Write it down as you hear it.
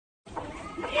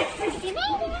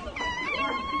Hello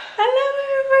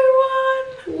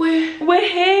everyone! We're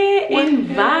here in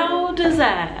Val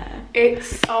d'Isere.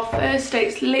 It's our first day.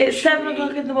 It's 7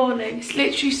 o'clock in the morning. It's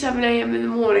literally 7 AM in the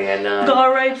morning and got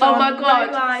our robes on. oh my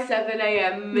god, 7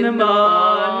 AM in the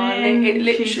morning. It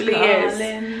literally is.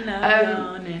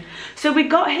 So we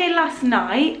got here last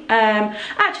night.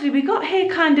 Actually we got here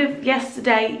kind of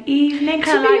yesterday evening,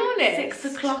 kind of like honest,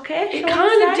 6 o'clock-ish. It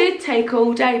kind of did take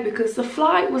all day because the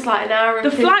flight was like an hour and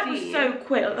 15. The flight was so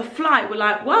quick. Like, the flight, we're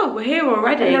like, whoa, we're here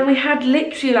already. And then we had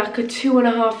literally like a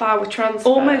 2.5 hour transfer.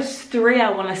 Almost 3, I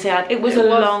want to say. It was a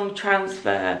long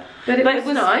transfer. But it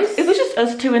was nice. It was just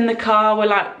us two in the car. We're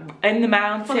like in the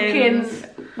mountains.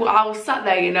 Well, I was sat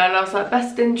there, you know, and I was like,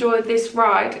 best enjoy this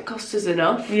ride. It cost us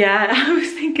enough. Yeah, I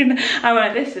was thinking, I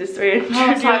went, this is 300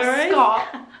 I was like,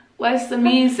 Scott, where's the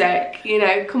music? You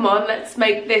know, come on, let's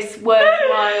make this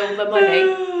worthwhile, the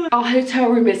money. Our hotel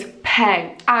room is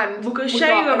peng, and we're going to show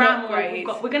you around.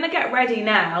 We're going to get ready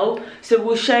now, so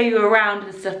we'll show you around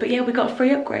and stuff. But yeah, we got a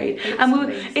free upgrade,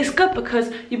 it's good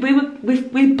because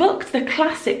we booked the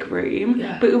classic room,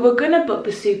 but we were going to book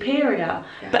the superior.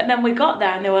 But then we got there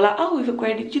and they were like, oh, we've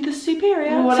upgraded you to the superior.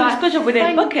 So it's good job we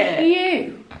didn't book it. Thank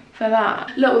you for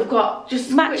that. Look, we've got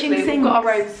just matching sinks. We've got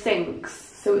our own sinks,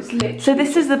 so it's literally. So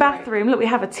this is the bathroom. Look, we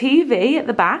have a TV at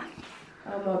the bath.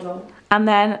 Our model. And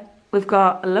then we've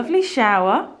got a lovely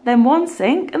shower, then one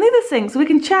sink, and the other sink, so we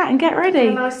can chat and get ready.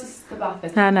 How nice the bath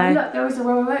is. I know. And look, there is a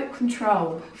remote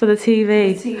control for the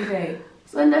TV.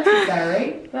 It's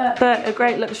unnecessary, but a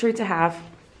great luxury to have.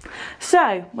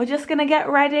 So we're just gonna get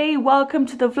ready. Welcome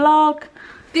to the vlog.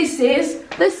 This is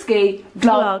the ski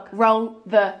vlog. Roll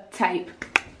the tape.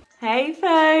 Hey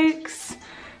folks.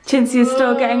 Cinzia's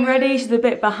still getting ready. She's a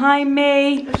bit behind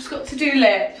me. I've just got to do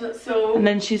lips, that's all. And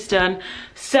then she's done.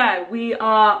 So we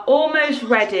are almost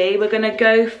ready. We're gonna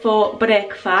go for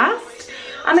breakfast.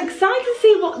 I'm excited to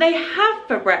see what they have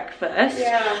for breakfast.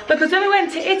 Yeah. Because when we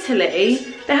went to Italy,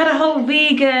 they had a whole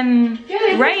vegan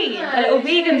range, a little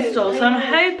vegan store. So I'm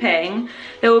hoping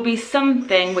there will be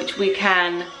something which we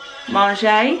can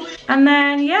manger. And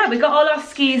then yeah, we got all our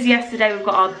skis yesterday. We've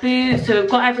got our boots, so we've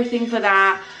got everything for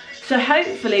that. So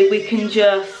hopefully we can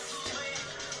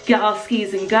just get our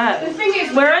skis and go. The thing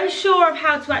is, we're unsure of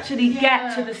how to actually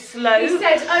get to the slope. He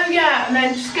said, oh yeah, and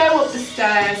then just go up the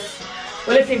stairs.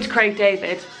 We're listening to Craig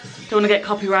David. Don't want to get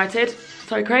copyrighted.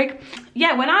 Sorry, Craig.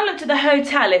 Yeah, when I looked at the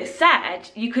hotel, it said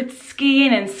you could ski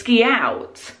in and ski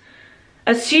out.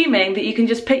 Assuming that you can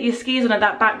just put your skis on at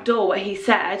that back door, what he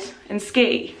said, and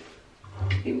ski.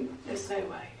 There's no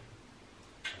way.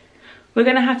 We're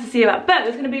going to have to see about, but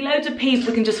there's going to be loads of people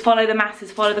who can just follow the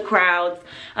masses, follow the crowds.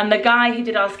 And the guy who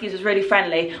did our skis was really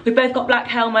friendly. We've both got black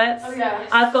helmets. Oh yeah.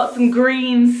 I've got some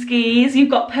green skis. You've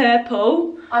got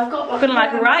purple. I've got like,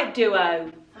 like a right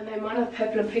duo. I know, mine have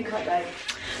purple and pink, aren't they?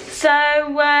 So,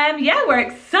 yeah, we're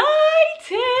excited.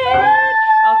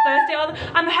 Our first day on.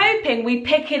 I'm hoping we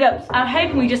pick it up. I'm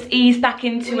hoping we just ease back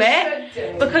into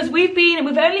it. Because we've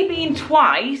only been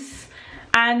twice.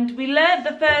 And we learned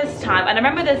the first time, and I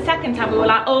remember the second time we were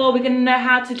like, oh, we're gonna know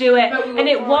how to do it. And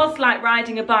it was like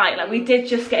riding a bike, like we did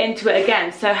just get into it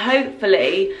again. So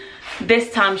hopefully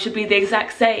this time should be the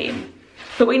exact same.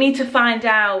 But we need to find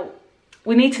out,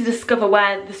 we need to discover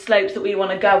where the slopes that we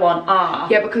want to go on are.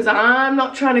 Yeah, because I'm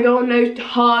not trying to go on no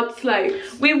hard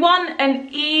slopes. We want an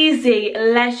easy,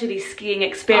 leisurely skiing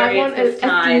experience this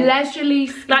time. A leisurely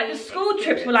skiing like the school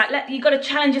trips were like, you gotta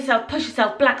challenge yourself, push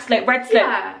yourself, black slope, red slope.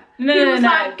 Yeah. He was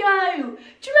like, go.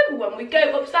 Do you remember when we go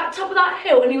up to that top of that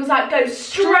hill and he was like, go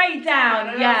straight down?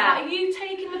 And yeah. I was like, are you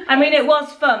taking the piss? I mean, it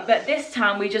was fun, but this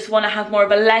time we just want to have more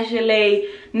of a leisurely,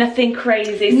 nothing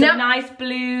crazy, some nice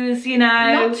blues, you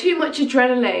know. Not too much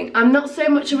adrenaline. I'm not so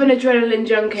much of an adrenaline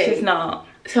junkie. She's not.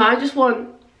 So I just want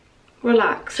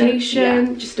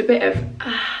relaxation, just a bit of...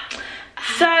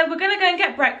 So we're going to go and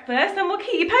get breakfast and we'll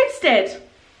keep you posted.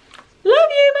 Love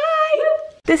you, bye.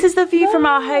 This is the view from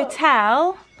our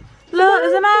hotel. Look,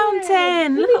 there's a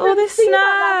mountain. Look at all this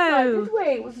snow.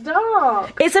 It was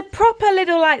dark. It's a proper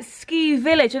little like ski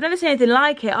village. I've never seen anything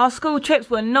like it. Our school trips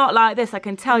were not like this, I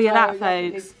can tell you that,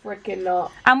 folks. Freaking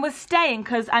not. And we're staying,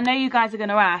 because I know you guys are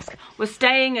going to ask, we're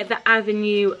staying at the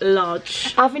Avenue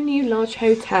Lodge. Avenue Lodge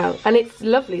Hotel. And it's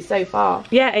lovely so far.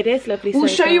 Yeah, it is lovely so far.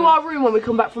 We'll show you our room when we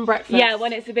come back from breakfast. Yeah,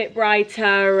 when it's a bit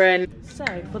brighter. And so,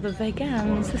 for the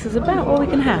vegans, this is about what we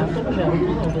can have.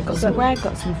 Got some bread,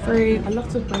 got some fruit. A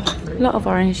lot of bread. A lot of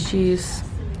orange juice.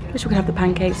 Wish we could have the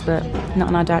pancakes, but not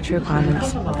on our dietary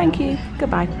requirements. Thank you.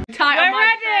 Goodbye. We're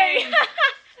ready.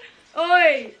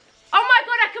 Oi. Oh my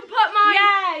god, I can put my...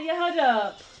 Yeah, your hood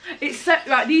up. It's so...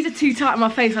 Right, these are too tight on my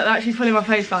face. Like, they're actually pulling my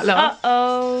face back. Look.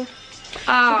 Uh-oh. We've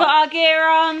got our gear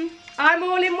on. I'm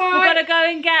all in white. We've got to go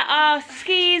and get our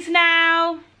skis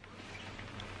now.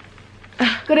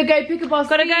 Gotta go pick up our skis.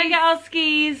 Gotta go and get our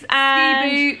skis and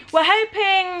ski boots. we're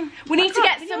hoping we need to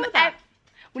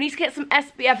get some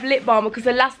SPF lip balm because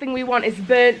the last thing we want is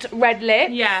burnt red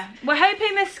lips. Yeah, we're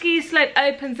hoping the ski slope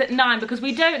opens at 9 because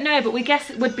we don't know, but we guess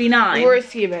it would be 9. We're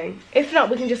assuming. If not,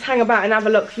 we can just hang about and have a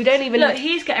look. We don't even look.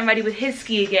 He's getting ready with his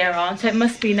ski gear on, so it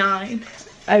must be 9.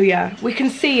 Oh yeah, we can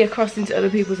see across into other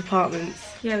people's apartments.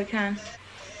 Yeah, we can.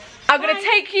 I'm going to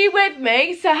take you with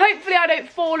me, so hopefully I don't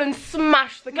fall and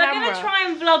smash the camera. We're going to try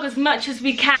and vlog as much as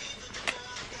we can.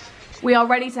 We are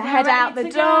ready to head out the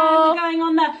door. We're going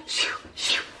on the...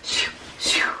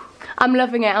 I'm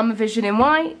loving it. I'm a vision in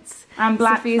white. And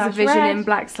black Sophia's a vision in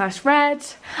black/red.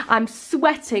 I'm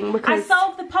sweating because... I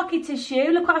solved the pocket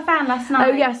tissue. Look what I found last night.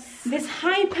 Oh, yes. This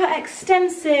hyper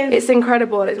extensive... It's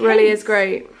incredible. It really is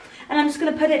great. And I'm just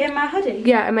going to put it in my hoodie.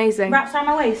 Yeah, amazing. Wraps around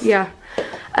my waist. Yeah.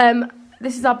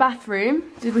 This is our bathroom.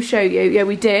 Did we show you? Yeah,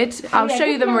 we did. I'll show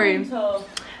you the room.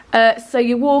 So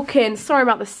you walk in. Sorry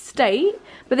about the state,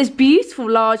 but this beautiful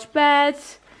large bed.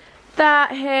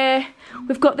 That here.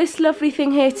 We've got this lovely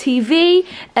thing here, TV,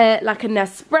 like a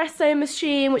Nespresso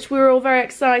machine, which we were all very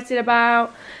excited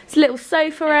about. It's a little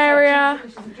sofa area.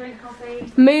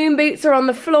 Moon boots are on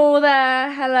the floor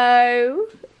there. Hello.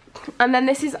 And then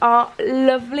this is our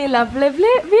lovely, lovely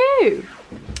view.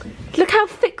 Look how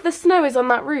thick the snow is on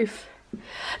that roof.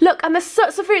 Look, and the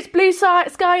Sophia, it's blue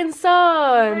sky and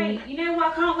sun. Great. You know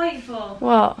what I can't wait for?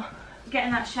 What? Get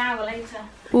in that shower later.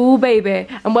 Ooh, baby.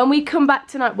 And when we come back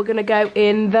tonight, we're going to go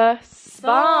in the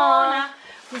sauna.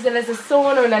 So there's a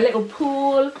sauna and a little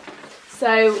pool.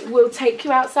 So we'll take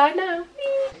you outside now.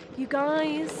 You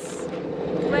guys,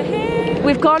 we're here.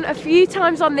 We've gone a few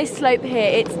times on this slope here.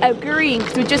 It's a green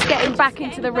because we're just getting back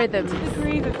into the rhythm. The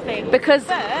groove of things. Because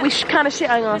we're kind of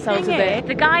shitting ourselves a bit.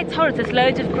 The guy told us there's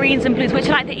loads of greens and blues, which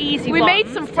are like the easy ones. We made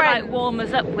some friends. To like warm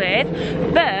us up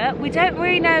with, but we don't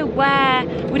really know where.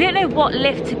 We don't know what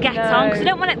lift to get on because we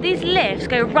don't want these lifts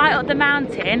go right up the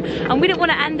mountain, and we don't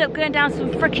want to end up going down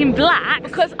some freaking black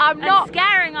because I'm not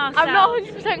scaring ourselves. I'm not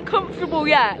 100% comfortable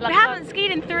yet. Like, we haven't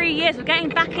skied in 3 years. We're getting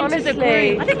back into the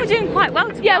groove. I think we're doing quite well.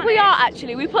 To be honest. We are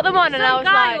actually. We put them on and I was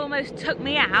like, almost took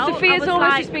me out. Sophia's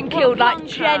almost just been killed, like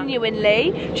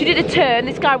genuinely. She did a turn.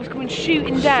 This guy was coming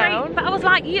shooting down. But I was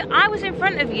like, I was in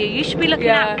front of you. You should be looking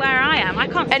at where I am. I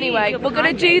can't see. Anyway, we're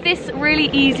gonna do this really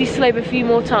easy slope a few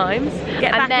more times,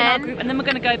 get back in our group, and then we're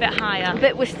gonna go a bit higher.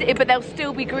 But there'll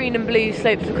still be green and blue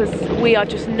slopes because we are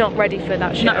just not ready for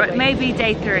that shit. Not maybe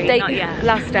day 3. Not yet.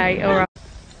 Last day. All right.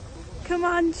 Come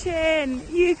on, Chin.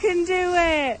 You can do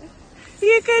it.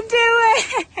 You can do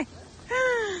it.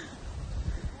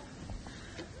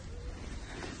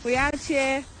 We out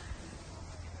here.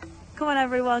 Come on,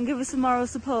 everyone, give us some moral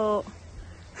support.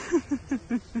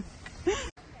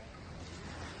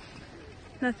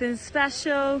 Nothing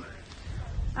special.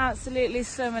 Absolutely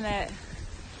swimming it.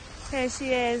 Here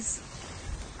she is.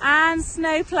 And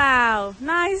snowplow.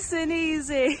 Nice and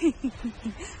easy.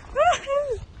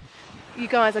 You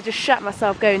guys, I just shat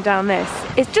myself going down this.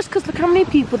 It's just because look how many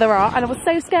people there are, and I was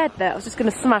so scared that I was just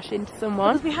going to smash into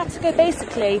someone. Because we had to go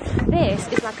basically, this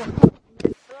is like a black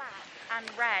and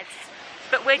reds,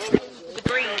 but we're just the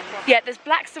green. Yeah, there's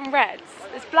blacks and reds.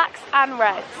 There's blacks and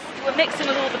reds. We're mixing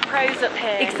with all the pros up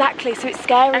here. Exactly, so it's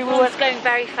scary. Everyone's going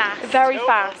very fast. Very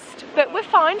fast. But we're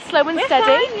fine, slow and steady.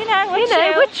 Fine, you know,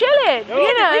 we're chilling.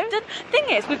 You know. Thing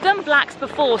is, we've done blacks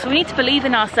before, so we need to believe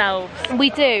in ourselves. We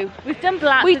do. We've done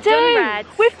black, we've done reds.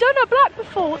 We've done a black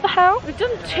before, what the hell? We've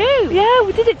done 2. Yeah,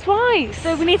 we did it twice.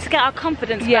 So we need to get our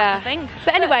confidence back, I think.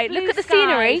 But anyway, look at the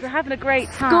scenery. We're having a great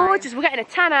time. Gorgeous, we're getting a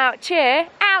tan out cheer.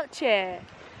 Out cheer.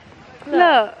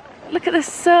 Look at the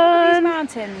sun. Look at these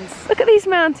mountains. Look at these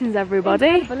mountains,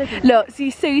 everybody. Look, so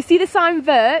you see the sign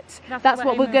vert? That's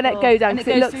what we're going to go down. And it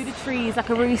goes through the trees like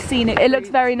a really scenic It looks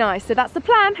very nice. So that's the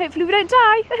plan. Hopefully we don't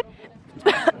die.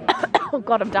 Oh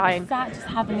God, I'm dying. Sat just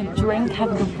having a drink,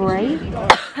 having a break.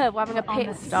 We're having a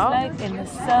pit stop. In the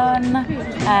sun.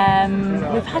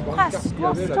 We've had quite a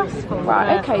stressful.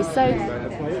 Right, okay,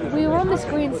 so we were on this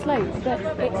green slope, but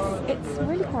it's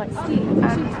really quite steep.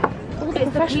 And all the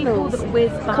professionals that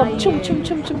whiz by come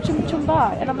chum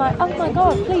by, and I'm like, oh my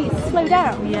God, please slow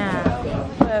down. Yeah.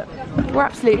 But we're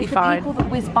absolutely fine. People that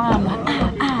whiz by, I'm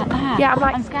like, Yeah, I'm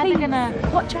like, I'm scared they're gonna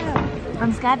watch out.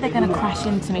 I'm scared they're gonna crash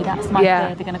into me. That's my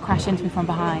fear. They're gonna crash into me from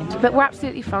behind. But we're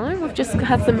absolutely fine. We've just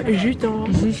had some jus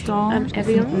d'orange and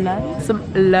Evian,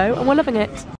 some low, and we're loving it.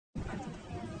 Is it?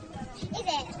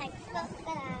 It's like,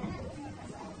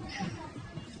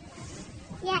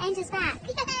 yeah, Angel's back.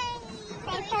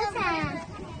 Stay closer.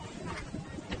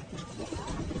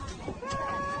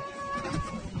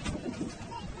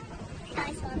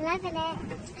 Loving it.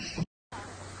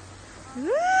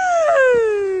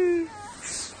 Woo!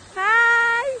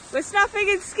 Hi! We're snapping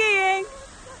and skiing.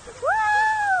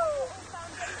 Woo!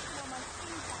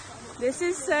 This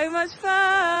is so much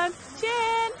fun.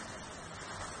 Chin!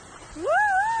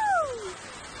 Woo!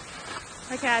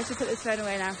 Okay, I should put this phone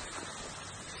away now.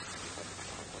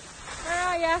 Where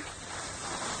are ya?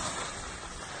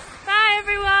 Bye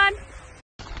everyone!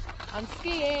 I'm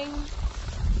skiing.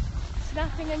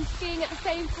 Snapping and skiing at the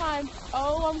same time.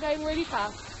 Oh, I'm going really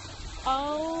fast.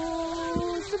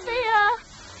 Oh, Sophia!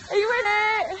 Are you in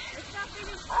it?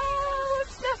 Oh, I'm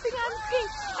snapping and skiing.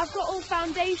 I've got all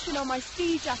foundation on my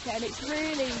ski jacket and it's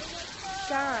really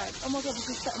sad. Oh my god, this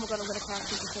is so, oh my god, I'm gonna crash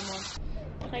into someone.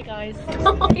 Hi guys.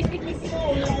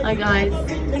 Hi guys.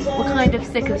 We're kind of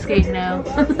sick of skiing now.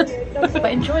 But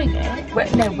enjoying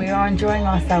it. No, we are enjoying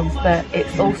ourselves, but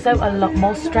it's also a lot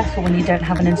more stressful when you don't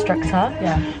have an instructor.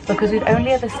 Yeah. Because we've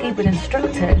only ever skied with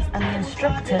instructors, and the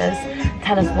instructors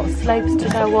tell us what slopes to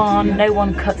go on. No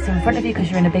one cuts in front of you because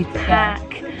you're in a big pack.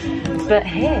 But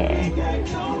here,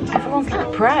 everyone's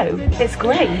like pro. It's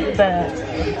great, but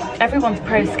everyone's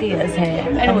pro skiers here,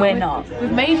 and we're not.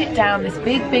 We've made it down this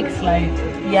big slope.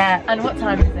 Yeah. And what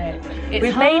time is it?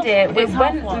 We've made it. We've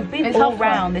been all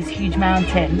round this huge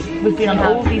mountain. We've been on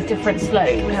all these different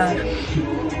slopes. We have.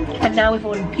 And now we've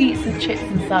ordered pizzas, chips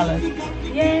and salad.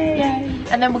 Yay! Yay!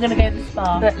 And then we're gonna go to the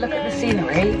spa. But look at the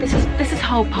scenery. This is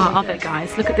whole part of it,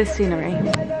 guys. Look at this scenery.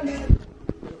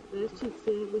 We're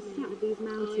sat at these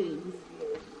mountains.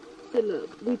 So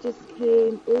look, we just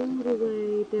came all the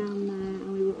way down there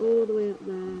and we were all the way up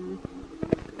there.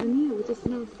 And yeah, we're just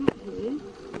now sat here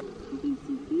having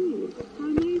some food. How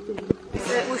amazing.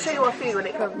 We'll show you our food when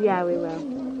it comes. Yeah, we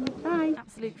will. Bye.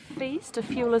 Absolute feast to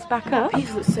fuel us back up.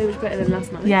 Pizza looks so much better than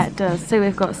last night. Yeah, it does. So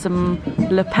we've got some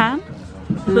le pain,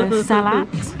 le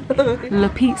salade, le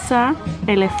pizza,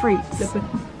 et les frites.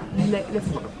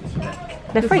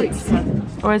 Le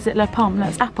frites? Or is it le pomme?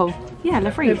 That's apple. Yeah,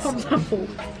 le frites. Apple.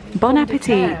 Bon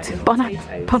appetit. Bon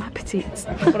appetit.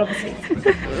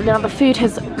 Now the food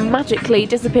has magically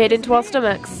disappeared into our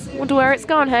stomachs. Wonder where it's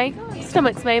gone, hey?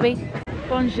 Stomachs, maybe.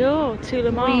 Bonjour, tout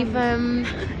le monde.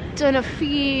 We've done a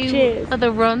few Cheers.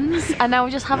 other runs and now we're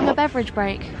just having a beverage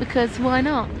break because why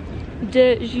not?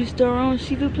 De jus d'orange,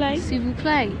 s'il vous plaît. S'il vous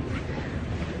plaît.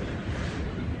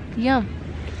 Yum.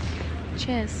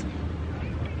 Cheers.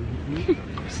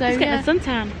 So Let's get yeah, a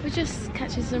suntan. we're just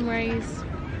catching some rays.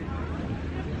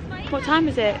 What time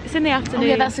is it? It's in the afternoon. Oh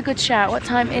yeah, that's a good shout. What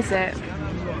time is it?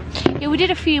 Yeah, we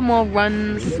did a few more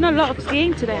runs. There's not a lot of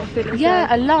skiing today, I feel.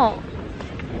 Yeah, a lot.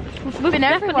 We've been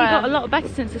definitely everywhere. got a lot better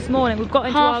since this morning. We've got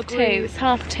into our groove. It's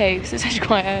 2:30, so it's actually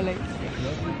quite early.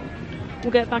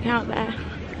 We'll get back out there.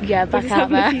 Yeah, We're back just out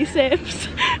having there. a few sips.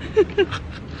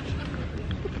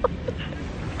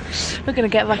 We're gonna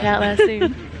get back out there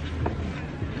soon.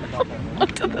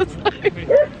 Onto the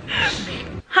slope.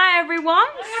 Hi everyone.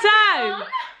 So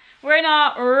we're in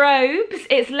our robes.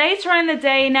 It's later on in the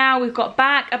day now. We've got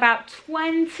back about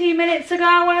 20 minutes ago,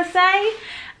 I want to say.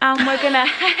 And we're gonna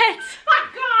head.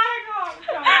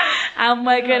 And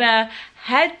we're gonna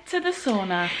head to the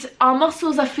sauna. Our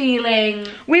muscles are feeling.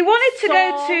 We wanted to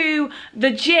go to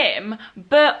the gym,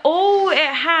 but all it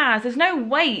has, there's no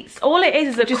weights. All it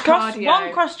is a Just one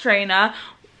cardio. cross trainer,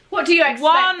 What do you expect?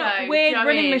 one though? weird Do you know what I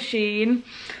running mean? machine.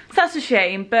 So that's a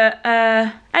shame, but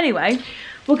anyway.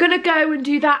 We're gonna go and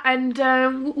do that, and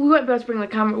we won't be able to bring the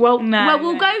camera. Well, No,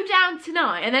 we'll no. go down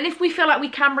tonight, and then if we feel like we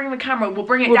can bring the camera, we'll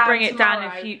bring it We'll down. bring it down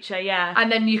tomorrow, in future, yeah.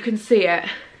 and then you can see it.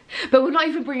 But we're not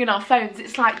even bringing our phones.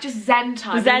 It's like just Zen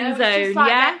time. Zen you know? It's zone, just like,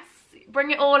 yeah? let's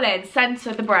bring it all in,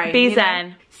 center the brain. Be you know?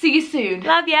 zen. See you soon.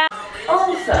 Love ya.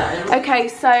 Also, Okay,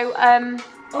 so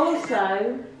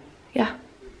yeah.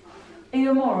 Are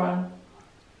you a moron?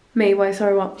 Me? Why?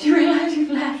 Sorry, what? Do you realise you've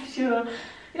left your...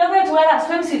 You're not going to wear that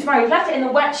swimsuit tomorrow. You've left it in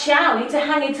the wet shower. You need to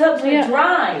hang it up so it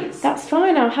dries. That's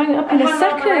fine. I'll hang it up in a Hang it on the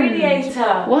second.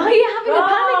 radiator. Why are you having a God.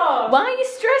 panic? Why are you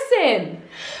stressing?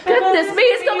 Goodness me!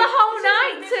 It's got the whole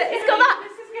night to.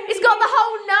 It's got the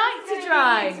whole night to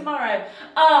dry. Tomorrow.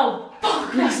 Oh,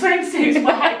 fuck! My swimsuit's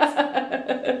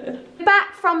wet.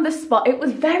 Back from the spot, it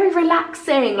was very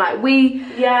relaxing. Like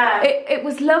Yeah. it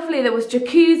was lovely. There was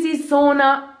jacuzzi,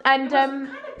 sauna, and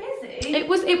It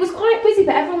was quite busy,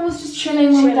 but everyone was just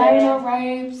chilling. We were there in our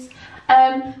robes.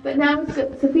 But now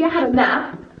Sophia had a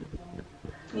nap.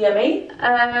 Yummy.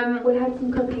 We had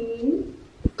some cookies.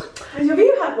 Have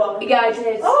you had one? Yeah, I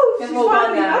did. Oh, They've she's all gone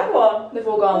finally now. had one. They've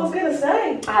all gone. I was going to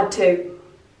say. I had 2.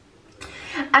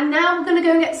 And now I'm gonna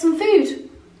go get some food.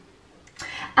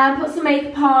 And put some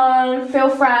makeup on, feel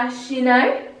fresh, you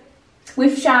know.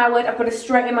 We've showered, I've got it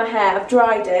straight in my hair, I've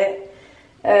dried it.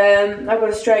 I've got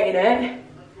to straighten it.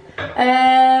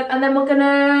 And then we're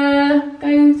gonna go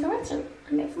to the restaurant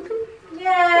and get something.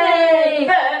 Yay!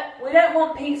 But we don't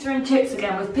want pizza and chips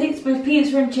again. With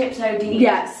pizza and chips OD.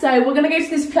 Yeah, so we're gonna go to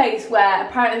this place where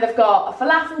apparently they've got a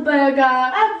falafel burger.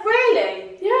 Oh,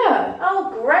 really? Yeah.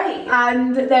 Oh, great.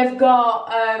 And they've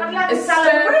got I'd a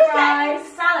stir fry.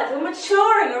 Salad. We're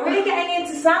maturing. We're really getting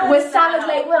into salads. We're salad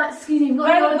late. We're like, excuse me, we've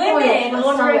got women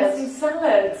ordering some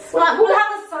salads. We'll have a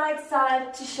side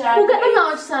salad to share. We'll get the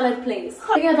large salad, please.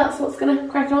 So yeah, that's what's gonna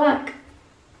crack a lack.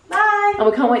 Bye. And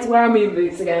we can't wait to wear our moon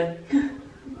boots again.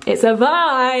 It's a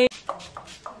vibe.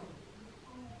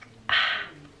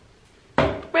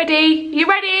 Ready? You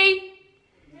ready?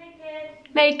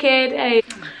 Naked. Hey.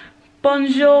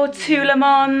 Bonjour tout le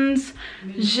monde.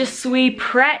 Je suis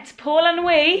prête pour la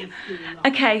nuit.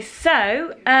 Okay,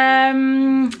 so a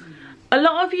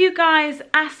lot of you guys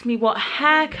asked me what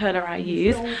hair colour I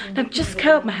use. And I've just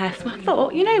curled my hair, so I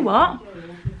thought, you know what?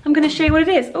 I'm going to show you what it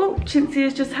is. Oh,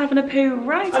 Cinzia's just having a poo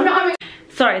right now.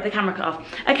 Sorry, the camera cut off.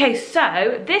 Okay,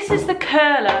 so this is the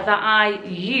curler that I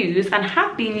use and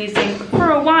have been using for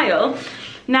a while.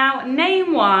 Now,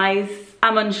 name-wise,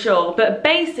 I'm unsure, but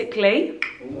basically,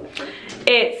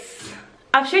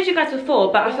 I've showed you guys before,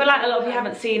 but I feel like a lot of you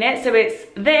haven't seen it. So it's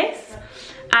this,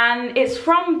 and it's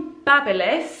from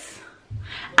Babyliss,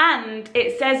 and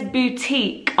it says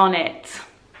boutique on it.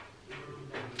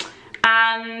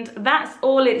 And that's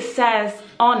all it says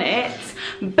on it,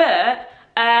 but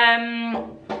a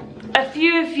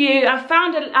few of you,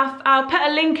 I'll put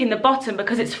a link in the bottom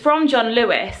because it's from John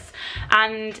Lewis,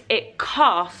 and it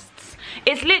costs,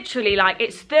 it's literally like,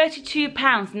 it's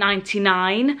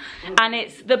 £32.99, and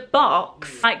it's the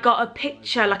box, like got a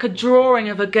picture, like a drawing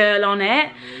of a girl on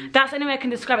it. That's the only way I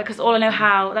can describe it because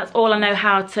that's all I know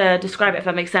how to describe it, if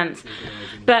that makes sense.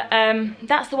 But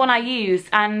that's the one I use,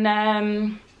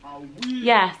 and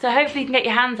yeah, so hopefully you can get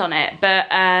your hands on it,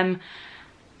 but I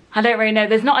don't really know.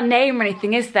 There's not a name or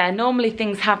anything, is there? Normally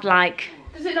things have like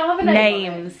Does it not have a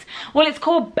name names. Well, it's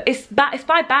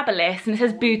by Babyliss, and it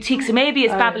says boutique, so maybe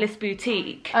it's Babyliss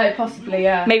Boutique. Oh, possibly,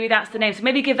 yeah. Maybe that's the name, so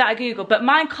maybe give that a Google. But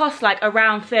mine costs like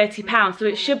around £30, so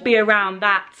it should be around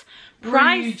that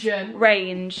price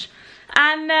range.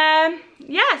 And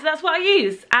yeah, so that's what I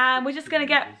use. And we're just gonna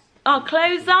get our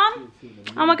clothes on,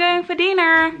 and we're going for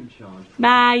dinner.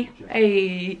 Bye.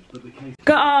 Hey.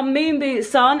 Got our moon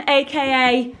boots on,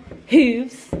 aka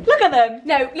hooves. Look at them.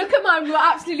 No, look at mine. We're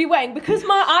absolutely wetting because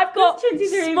I've got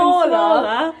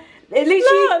smaller. It literally,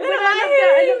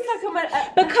 it looks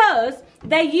like because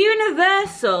they're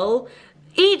universal.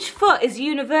 Each foot is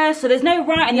universal. There's no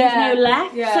right and there's no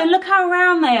left. Yeah. So look how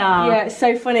round they are. Yeah, it's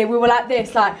so funny. We were like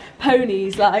this, like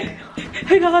ponies, like.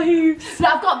 I got hooves. So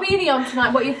I've got a beanie on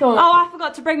tonight. What you thought? Oh, I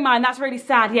forgot to bring mine. That's really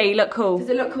sad. Yeah, you look cool. Does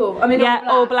it look cool? I mean, yeah,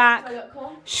 all black. Does it look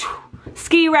cool?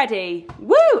 Ski ready.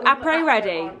 Woo! Après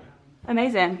ready.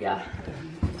 Amazing. Yeah.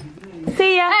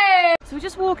 See ya. Hey. So we're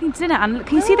just walking to dinner, and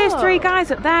can you see those three guys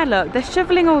up there? Look, they're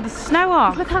shoveling all the snow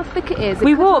off. Look how thick it is.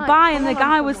 We walked by and the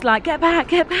guy was like, get back,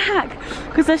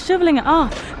 because they're shoveling it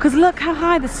off. Because look how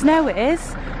high the snow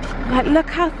is. Like, look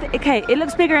how thick. Okay, it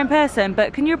looks bigger in person,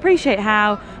 but can you appreciate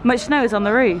how much snow is on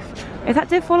the roof? If that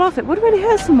did fall off, it would really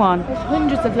hurt someone. There's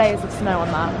hundreds of layers of snow on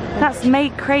that. That's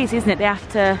made crazy, isn't it? They have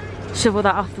to shovel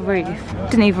that off the roof.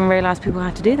 Didn't even realise people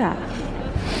had to do that.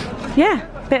 Yeah.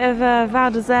 Bit of Val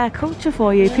d'Isère culture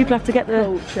for you. People have to get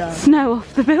the snow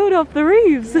off the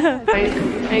roofs.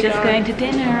 Just going to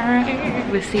dinner.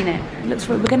 We've seen it. Looks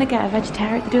like we're gonna get a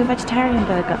vegetarian. Do a vegetarian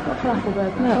burger. Falafel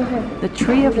burger. Look, okay. The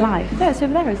tree of life. Yeah, it's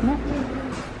over there, isn't it?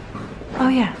 Oh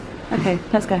yeah. Okay,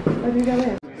 let's go. Where do we go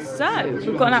in? So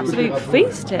we've got an absolute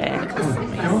feast here.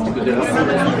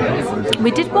 We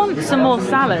did want some more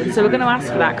salad, so we're going to ask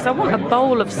for that because I want a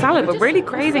bowl of salad. We're really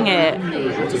craving it.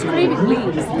 Just craving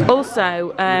leaves.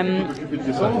 Also,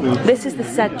 this is the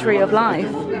said tree of life,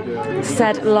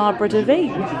 said l'arbre de vie,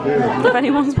 if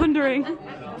anyone's wondering.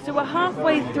 So we're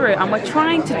halfway through and we're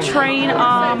trying to train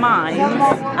our minds.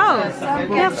 Oh,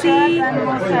 merci.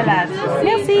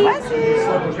 Merci.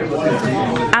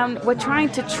 And we're trying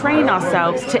to train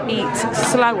ourselves to eat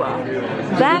slower.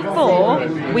 Therefore,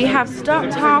 we have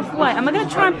stopped halfway and we're going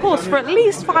to try and pause for at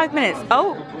least 5 minutes.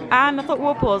 Oh, and I thought we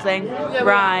were pausing.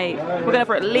 Right. We're going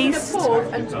for at least...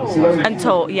 and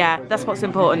talk. Yeah, that's what's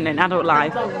important in adult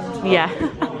life. Yeah.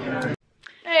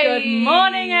 Hey. Good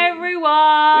morning, everyone.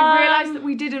 We realised that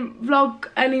we didn't vlog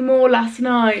anymore last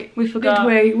night. We forgot.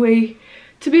 Did we?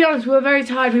 To be honest, we were very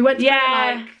tired. We went to bed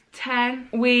at like 10.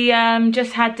 We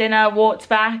just had dinner, walked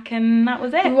back, and that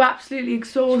was it. We were absolutely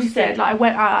exhausted. Like we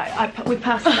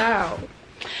passed out.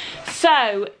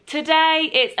 So today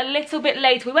it's a little bit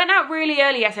later. We went out really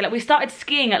early yesterday. Like we started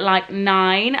skiing at like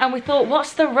 9 and we thought,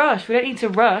 what's the rush? We don't need to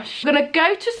rush. We're gonna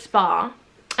go to Spa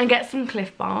and get some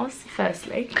Cliff Bars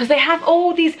firstly. Because they have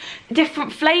all these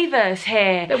different flavours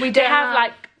here. That we don't have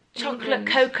like chocolate,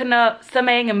 coconut,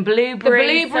 something, and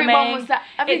blueberry. The blueberry one was that.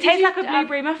 It tastes like a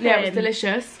blueberry muffin. Yeah, it was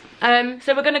delicious.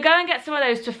 So we're gonna go and get some of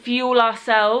those to fuel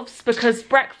ourselves because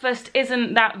breakfast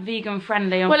isn't that vegan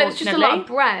friendly, unfortunately. Well, it's just a lot of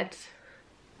bread.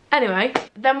 Anyway,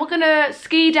 then we're gonna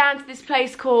ski down to this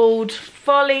place called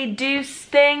Folly Deuce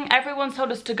thing. Everyone's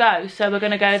told us to go, so we're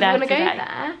gonna go there today. Go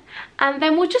there, and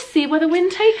then we'll just see where the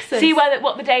wind takes us. See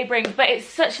what the day brings. But it's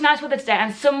such nice weather today,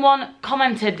 and someone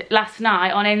commented last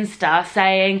night on Insta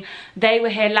saying they were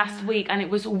here last week and it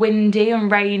was windy and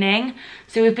raining.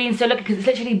 So we've been so lucky because it's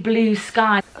literally blue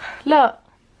sky. Look,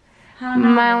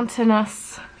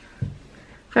 mountainous.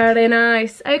 Very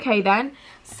nice. Okay then,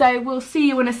 so we'll see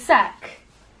you in a sec.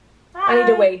 Bye. I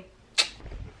need a wee.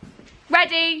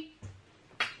 Ready.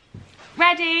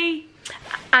 Ready.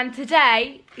 And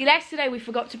yesterday we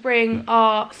forgot to bring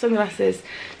our sunglasses.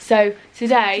 So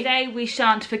today we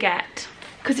shan't forget.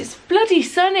 Because it's bloody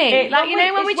sunny. Like, you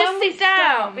know, when we just sit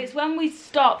down. It's when we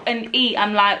stop and eat,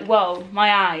 I'm like, whoa,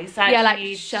 my eyes. I actually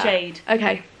need shade.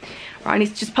 Okay. Right, I need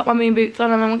to just put my moon boots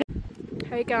on and then we'll go.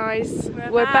 Hey guys,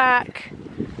 we're back.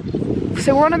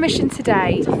 So we're on a mission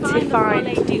today to find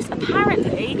the Deuce.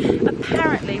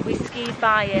 Apparently we skied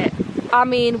by it. I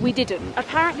mean, we didn't.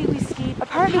 Apparently we skied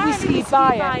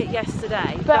by it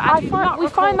yesterday. But we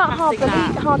find that hard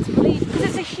to believe because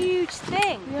it's a huge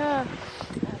thing. Yeah.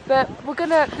 But we're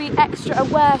gonna be extra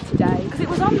aware today because it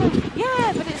was on the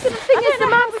but it's the thing is, the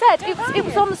man said it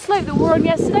was on the slope that we were on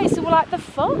yesterday. So we're like, the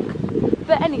fuck.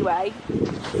 But anyway,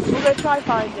 we're gonna try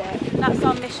find it. That's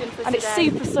our mission for today. And it's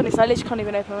super sunny, so I literally can't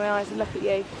even open my eyes and look at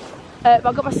you. But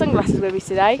I've got my sunglasses with me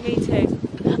today. Me too.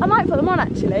 I might put them on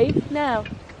actually now.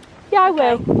 Yeah, I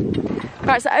will.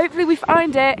 Right, so hopefully we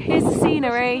find it. Here's the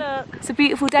scenery. It's a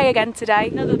beautiful day again today.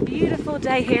 Another beautiful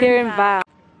day here in Val.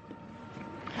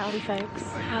 Howdy folks.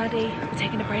 Howdy. We're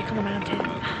taking a break on the mountain.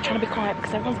 I'm trying to be quiet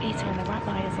because everyone's eating and they're right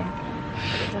by us.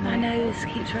 My nose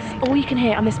keeps running. All you can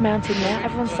hear on this mountain, yeah,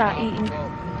 everyone's sat eating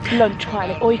lunch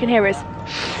quietly. All you can hear is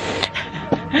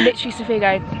literally Sophia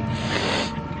going.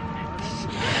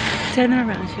 Turn her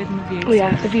around, show them the view. Oh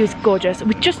yeah, the view is gorgeous.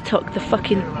 We just took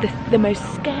the most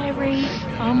scary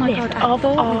oh my god, I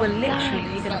thought we were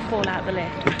literally going to fall out the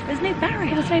lift. There's no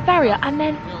barrier. There's no barrier, and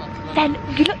then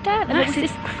you look down and there's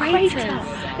this crater.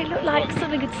 It looked like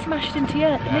something had smashed into the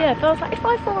earth. I was like, if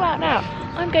I fall out now,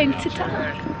 I'm going to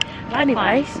die.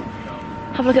 Anyway,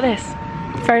 have a look at this.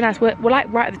 Very nice. We're like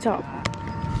right at the top.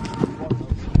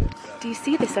 Do you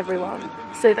see this, everyone?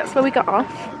 So that's where we got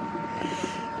off.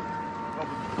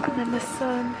 And then the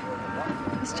sun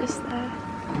is just there.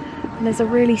 And there's a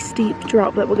really steep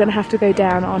drop that we're going to have to go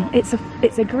down on. It's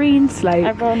a green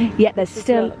slope, yet there's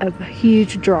still a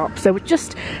huge drop. So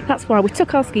that's why we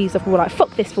took our skis off and we're like,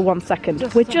 fuck this for 1 second.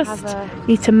 We just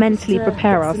need to mentally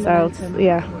prepare ourselves.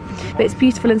 Yeah. But it's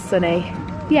beautiful and sunny.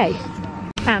 Yay.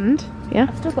 And, yeah.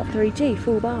 I've still got 3G,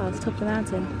 full bars, top of the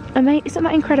mountain. And mate, isn't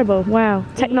that incredible? Wow.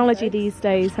 Technology these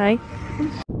days, hey?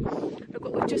 Look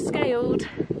what we've just scaled.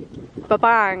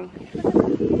 Ba-bang.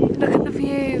 Look at the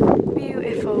view.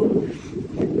 Beautiful.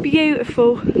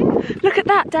 Beautiful. Look at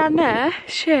that down there.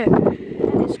 Shit.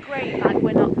 And it's great, like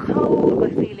we're not cold, we're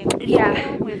feeling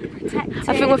warm, we're protected.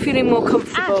 I think we're feeling more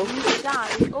comfortable. And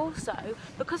guys, also,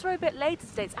 because we're a bit later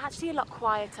today, it's actually a lot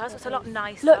quieter, so it's a lot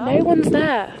nicer. Look, no one's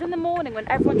there. It's in the morning when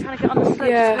everyone's trying to get on the slope,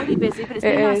 it's really busy, but it's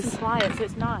really nice and quiet, so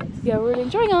it's nice. Yeah, we're really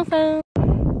enjoying ourselves.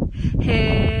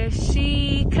 Here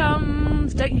she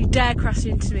comes. Don't you dare crash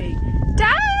into me.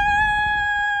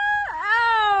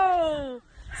 Oh!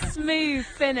 Smooth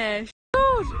finish.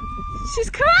 God,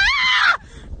 she's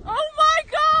oh my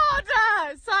god!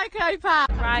 Psychopath!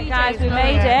 Right guys, we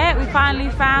made it. We finally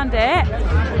found it.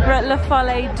 We're at La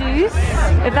Folly Deuce.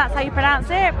 If that's how you pronounce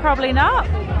it, probably not.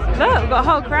 Look, we've got a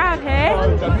whole crowd here.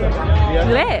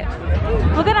 Lit.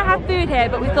 We're gonna have food here,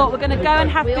 but we thought we're gonna go and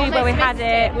have food where we had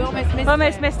it. We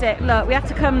almost missed it. Look, we have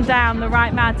to come down the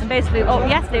right mountain. Basically,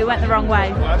 yesterday we went the wrong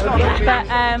way. But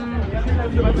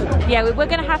yeah, we're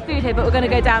gonna have food here, but we're gonna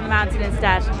go down the mountain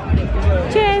instead.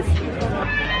 Cheers,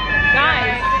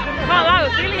 guys. Can't lie,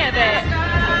 we're feeling it a bit.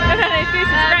 I don't know, food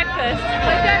since breakfast.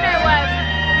 I don't know when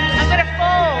I'm gonna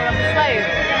fall on the slope.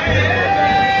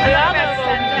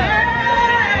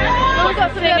 We've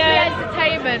got some lovely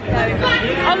entertainment going on.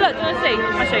 Oh look, do you want to see?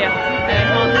 I'll show you.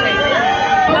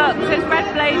 Look, so it's red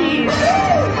ladies.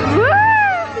 Woo!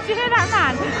 Did you hear that,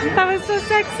 man? That was so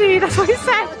sexy. That's what he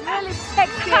said. Really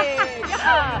sexy.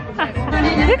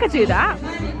 You could do that.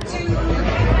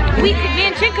 Me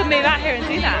and Chin could move out here and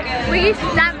do that. We used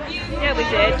to dance. Yeah, we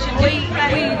did.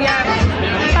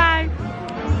 Bye.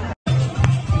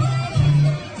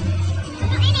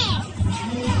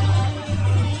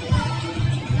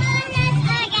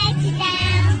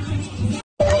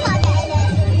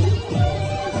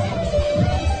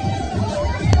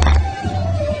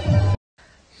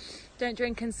 Don't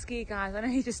drink and ski, guys. I know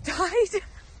he just died.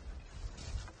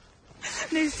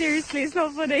 No, seriously, it's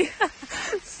not funny.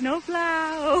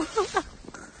 Snowplow.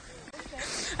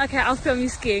 Okay, I'll film you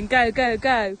skiing. Go, go,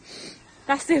 go.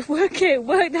 That's it. Work it.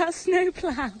 Work that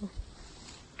snowplow.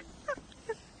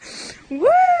 Woo!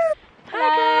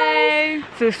 Hi guys.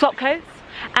 So we've swapped coats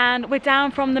and we're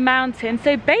down from the mountain.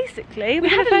 So basically, we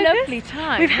had a lovely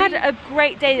time. We've had a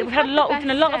great day. We've had a lot. We've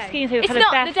done a lot of skiing. So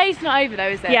the day's not over though,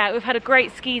 is it? Yeah, we've had a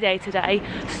great ski day today.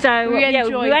 So yeah,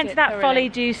 we went to that Folly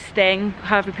Juice thing,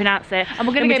 however you pronounce it. And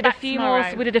we're gonna go back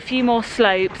tomorrow. We did a few more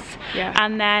slopes. Yeah.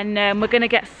 And then we're gonna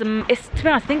get some. To be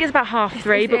honest, I think it's about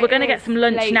 3:30, but we're gonna get some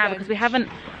lunch now because we haven't.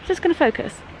 Just gonna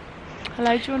focus.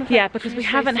 Hello, do you want to? Yeah, because we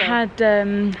haven't had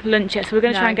lunch yet, so we're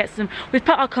going to try and get some. We've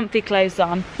put our comfy clothes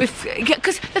on.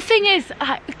 Because the thing is,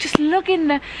 just lugging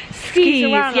the skis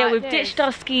around. Yeah, like we've ditched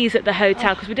our skis at the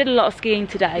hotel because we did a lot of skiing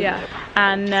today. Yeah.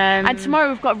 And tomorrow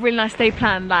we've got a really nice day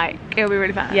planned. Like it'll be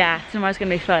really fun. Yeah, tomorrow's going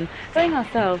to be fun. Enjoying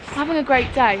ourselves. Having a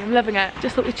great day. I'm loving it.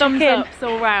 Just thought we'd thumbs ups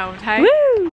all round. Hey.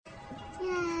 Woo!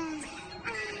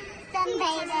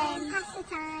 Sunbathing. Pasta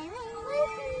time.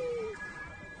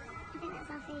 I think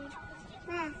that's our food.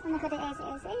 Oh my god, it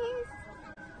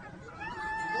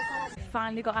is. We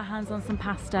finally got our hands on some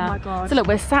pasta. Oh my god. So look,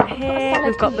 we're sat here,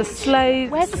 we've got the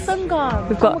slopes. Where's the sun gone?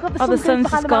 We've got, the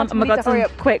sun's just gone. Oh my god, some,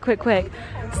 quick.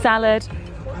 Salad,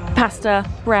 pasta,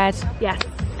 bread. Yeah.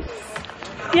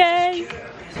 Yay!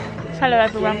 Hello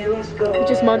everyone. We're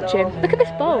just munching. Look at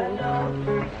this bowl.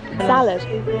 Salad.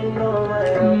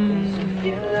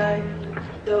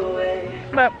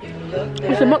 But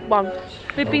it's a mukbang.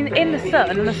 We've been in the sun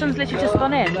and the sun's literally just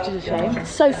gone in, which is a shame.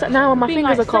 So now my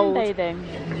fingers are cold. Sunbathing.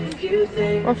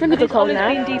 My fingers are cold now.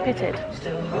 Been de-pitted.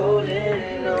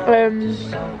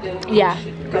 Yeah.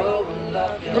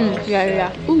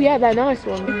 Yeah. Oh yeah, they're nice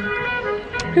ones.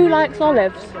 Who likes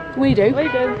olives? We do. We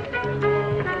do.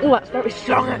 Oh, that's very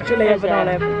strong actually of an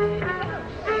olive.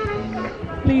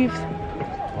 Leaves.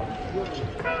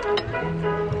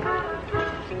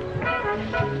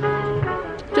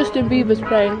 Justin Bieber's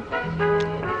playing.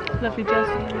 Lovely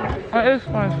Justin. It is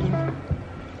spicy.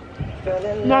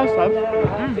 Nice though.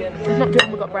 It's not good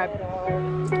when we got bread.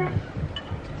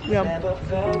 Yeah.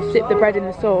 Dip the bread in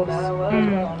the sauce.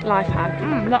 Life hack.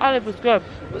 The olive was good.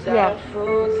 Yeah.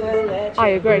 I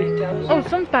agree. Oh,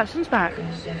 sun's back.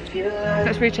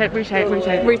 Let's retake. Retake.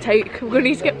 We're gonna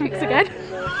need to get pics again.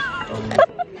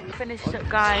 Finished up,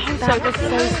 guys. That was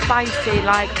so spicy,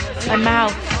 like my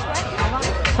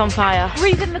mouth's on fire.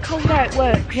 Breathing the cold air at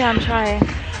work. Yeah, I'm trying.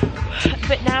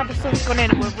 But now the sun's gone in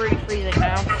and we're really freezing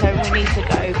now, so we need to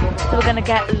go. So we're gonna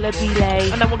get Le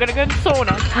Billet. And then we're gonna go to the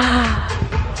sauna.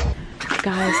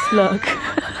 Guys, look.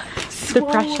 The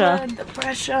pressure. The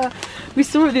pressure. We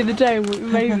saw it the other day and we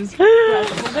made us.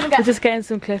 We're just getting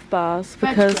some Cliff Bars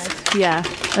because, yeah,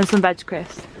 and some veg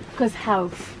crisps. Because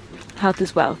health. Health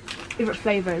as well. Favourite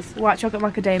flavours: white chocolate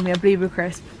macadamia, blueberry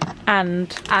crisp, and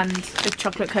the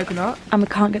chocolate coconut. And we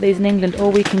can't get these in England.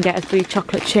 All we can get is the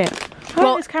chocolate chip.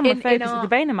 Well, this camera focus is the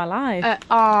bane of my life.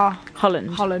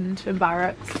 Holland and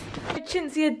Barrett's.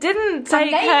 Cinzia didn't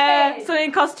take her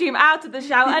swimming costume out of the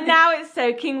shower and now it's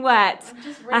soaking wet.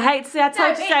 I hate to say I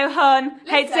told you so, hun.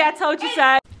 Hate to say I told you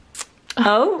so.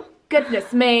 Oh.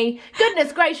 Goodness me.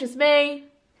 Goodness gracious me.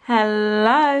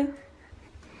 Hello.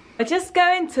 We're just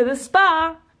going to the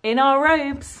spa in our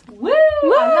robes. Woo!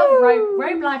 I love robe.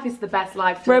 Robe life is the best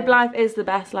life. Robe life is the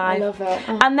best life. I love it.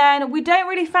 And then we don't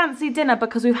really fancy dinner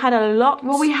because we've had a lot.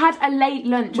 Well, we had a late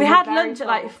lunch. We had lunch at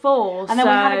like 4. And then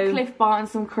we had a Cliff Bar and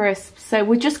some crisps. So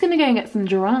we're just gonna go and get some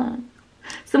drinks,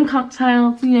 some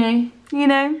cocktails. You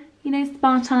know,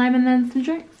 spa time and then some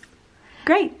drinks.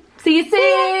 Great. See you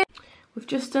soon. We've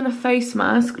just done a face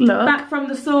mask, look. Back from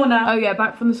the sauna. Oh yeah,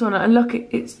 back from the sauna. And look,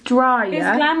 it's dry, It's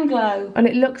Glam Glow. And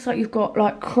it looks like you've got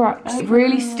like cracks. It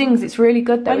really stings. It's really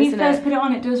good though, isn't it? When you first put it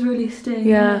on, it does really sting.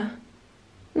 Yeah.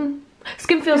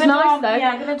 Skin feels nice though.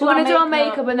 Yeah, we're gonna do our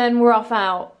makeup and then we're off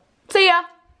out. See ya.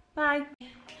 Bye.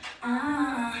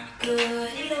 Good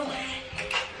either way.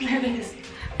 There it is.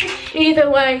 Either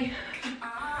way.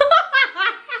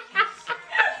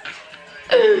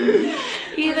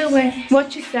 Either way.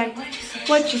 What you say?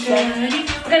 What you say?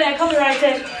 Okay, copyright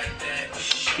it.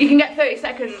 You can get 30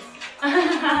 seconds.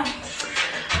 I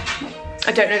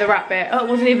don't know the rap bit. Oh, it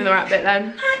wasn't even the rap bit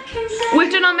then.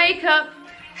 We've done our makeup.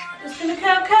 Just gonna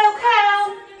curl, curl,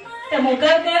 curl. Then we'll go,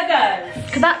 go, go.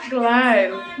 Look at that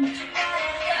glow.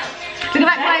 Look at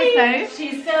that glow, though.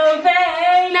 She's so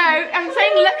vain. No, I'm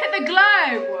saying look at the glow.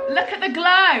 Look at the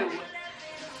glow.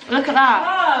 Look at that.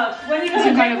 Oh, when you look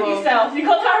at yourself, you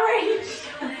got that range.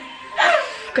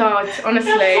 God,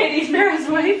 honestly. Take these mirrors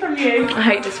away from you. I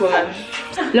hate this woman.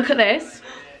 Look at this.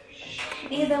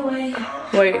 Either way.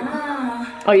 Wait.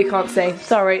 Oh, you can't see.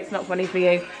 Sorry, it's not funny for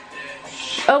you.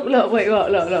 Oh, look, wait, look,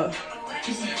 look, look.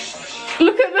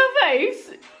 Look at the face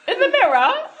in the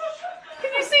mirror.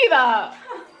 Can you see that?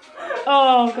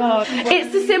 Oh, God.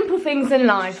 It's the simple things in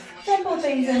life. Simple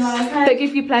things in life. That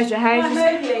give you pleasure, hey?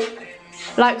 Mowgli.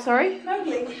 Like, sorry?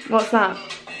 Mowgli. What's that?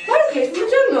 Mowgli from the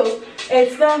jungle.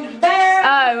 It's the bear.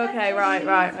 Oh, okay, right,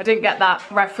 right. I didn't get that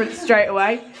reference straight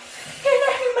away. You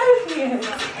know who Mowgli is?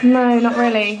 No, not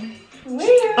really.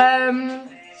 Weird.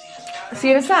 See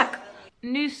you in a sec.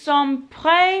 Nous sommes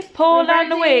prêts pour la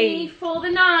nuit. For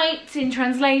the night, in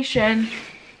translation.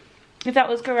 If that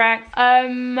was correct. I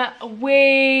don't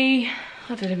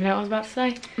even know what I was about to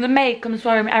say. The maid comes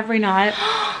home every night.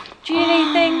 Do you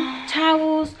need anything?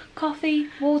 Towels, coffee,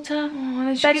 water?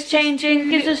 Oh, Bed's changing.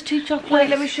 Gives us 2 chocolates. Wait,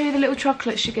 let me show you the little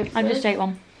chocolates she gives I us. just ate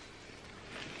one.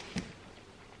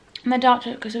 And they're dark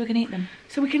chocolate so we can eat them.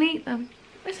 So we can eat them.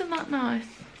 Isn't that nice?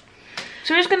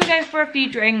 So we're just going to go for a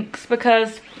few drinks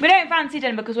because we don't fancy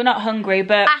dinner because we're not hungry,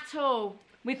 but At all.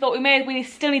 we thought we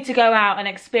still need to go out and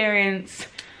experience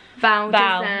Val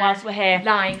whilst we're here.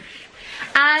 Life.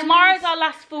 And Tomorrow's our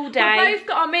last full day. We've both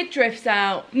got our midriffs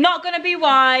out. Not going to be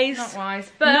wise. Not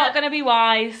wise, but Not going to be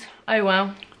wise. Oh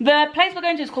well. The place we're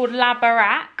going to is called La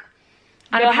Baraque.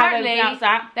 And We'll have apparently everything else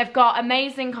that. they've got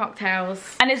amazing cocktails.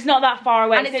 And it's not that far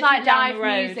away. And it's literally like down live the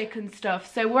road. music and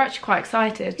stuff. So we're actually quite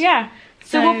excited. Yeah.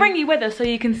 So So- we'll bring you with us so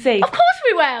you can see. Of course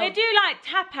we will. They do like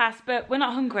tapas, but we're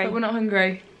not hungry. But we're not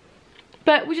hungry.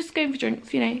 But we're just going for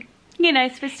drinks, you know. You know,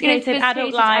 sophisticated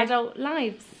adult lives. Adult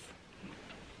lives.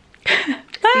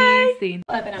 Bye. See you soon.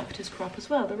 Urban Outfitters crop as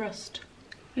well, the rust.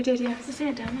 We did, yeah. I've seen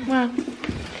it down there. Wow.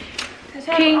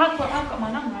 Okay. I've got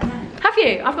mine on right now. Have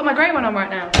you? I've got my grey one on right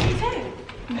now. Me too.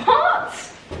 What?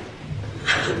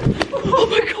 Oh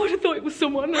my god, I thought it was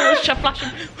someone. Oh, flashing.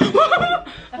 Oh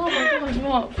my god,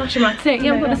 what? Flashing my tick.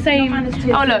 Yeah, I've got the same.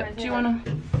 Oh look, do you wanna?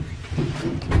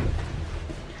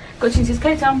 Got Cinzia's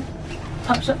coat on.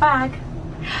 Top shot bag.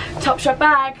 Top shot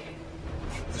bag.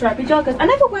 Stripy joggers. I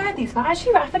never wear these, but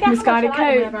actually I forget Misguided how much I like them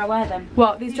coat. whenever I wear them.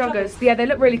 What, these joggers? Yeah, they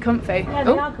look really comfy. Yeah,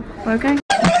 they are comfy. Okay.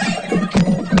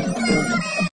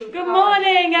 Good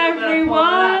morning,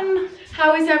 everyone.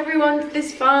 How is everyone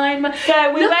this fine?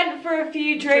 So we went for a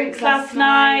few drinks last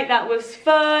night. That was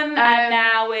fun. And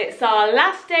now it's our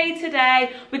last day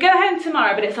today. We go home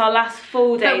tomorrow, but it's our last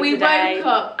full day But we today. woke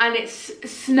up and it's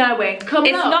snowing. Come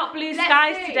It's look. not blue Let's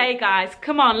skies see. today, guys.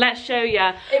 Come on, let's show you.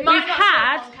 It might We've not show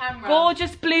had up on camera.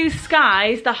 gorgeous blue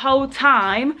skies the whole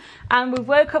time, and we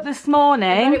woke up this morning.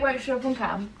 And it won't show up on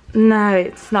cam. No,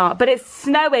 it's not. But it's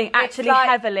snowing actually like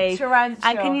heavily. torrential.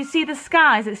 And can you see the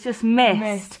skies? It's just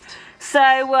mist.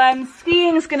 So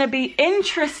skiing is going to be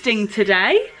interesting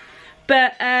today.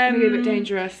 But Maybe a bit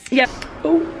dangerous. Yeah.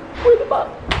 Oh, where's the butt?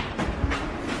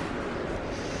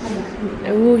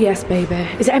 Oh yes, baby.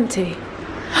 Is it empty?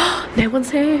 No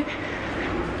one's here.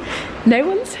 No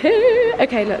one's here.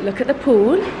 Okay, look at the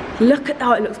pool. Look at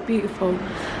that, it looks beautiful.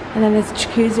 And then there's a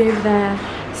jacuzzi over there.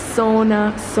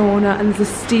 Sauna, and there's a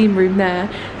steam room there.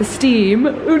 The steam,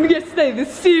 yesterday, the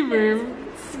steam room.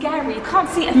 Scary. You can't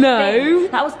see a No. thing.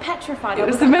 That was petrified. It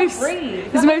was the most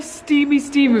steamy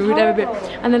steam room we'd ever been.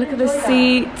 And then look at the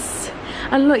seats.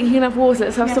 And look, you can have water.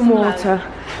 Let's have some water.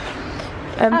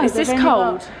 Is this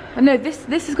cold? No, this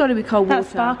has got to be cold water.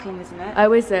 That's sparkling, isn't it?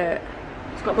 Oh, is it?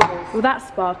 It's got bubbles. Well, that's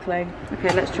sparkling.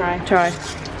 Okay, let's try. Try.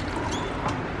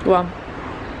 Go on.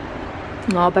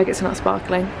 No, I beg it's not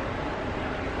sparkling.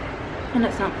 And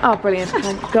it's not. Oh, brilliant.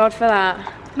 Thank God for that.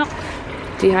 No.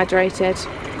 Dehydrated.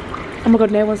 Oh my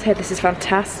god, no one's here. This is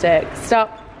fantastic.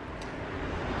 Stop.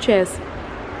 Cheers.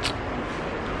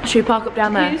 Should we park up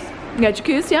down there? Yeah,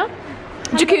 jacuzzi, yeah?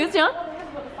 Jacuzzi, yeah?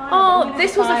 Oh,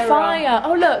 this was a fire.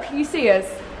 Oh look, can you see us?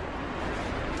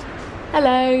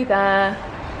 Hello there.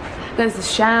 There's the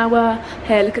shower.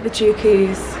 Here, look at the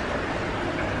jacuzzi.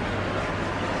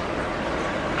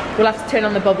 We'll have to turn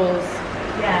on the bubbles.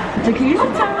 Yeah. Jacuzzi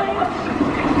time.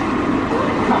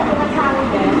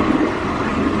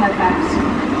 Perfect.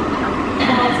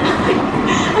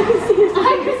 I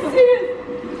can see it.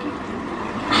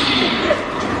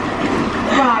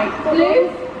 Right. Blue?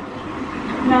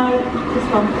 No, this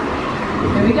one.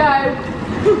 Here we go.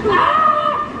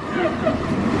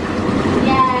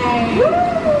 Yay!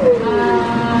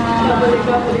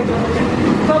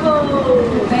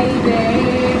 bubble,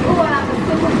 baby. Oh, I have a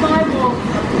simple Bible.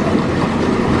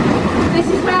 This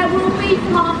is where we'll be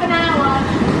for half an hour.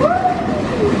 Woo!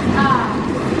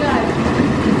 Go.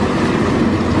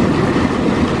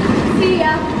 See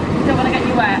ya. Don't want to get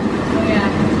you wet. Oh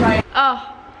yeah, right.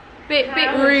 Oh, bit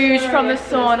rouge from the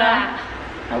sauna.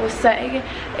 I was saying,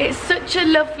 it's such a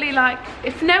lovely, like,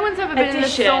 if no one's ever been in the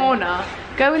sauna,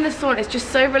 go in the sauna. It's just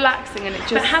so relaxing, and it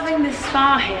just. But having this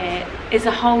spa here is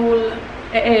a whole.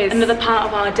 It is another part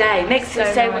of our day. Makes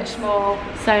it so much more.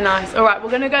 So nice. All right,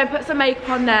 we're gonna go and put some makeup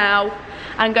on now,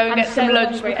 and go and get some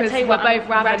lunch because we're both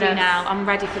ravenous. Now I'm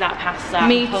ready for that pasta.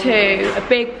 Me too. A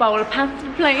big bowl of pasta,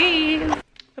 please.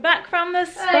 We're back from the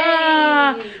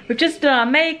spa. Hey. We've just done our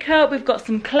makeup. We've got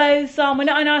some clothes on. We're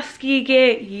not in our ski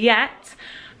gear yet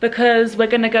because we're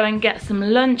gonna go and get some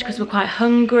lunch because we're quite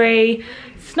hungry.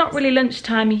 It's not really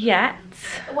lunchtime yet.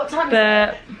 What time is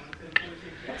it?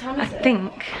 What time is it? I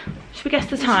think. Should we guess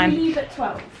the time? Should we leave at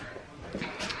 12?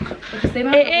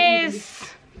 It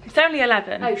is. It's only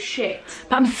 11. Oh shit.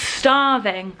 But I'm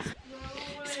starving.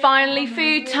 It's finally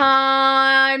food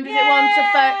time. Does it want to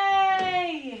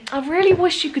I really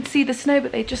wish you could see the snow,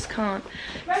 but they just can't.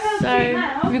 So,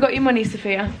 have you got your money,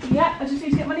 Sophia? Yeah, I just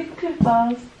need to get money for Cliff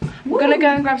Bars. We're gonna go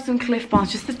and grab some Cliff Bars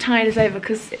just to tide us over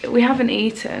because we haven't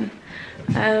eaten.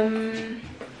 And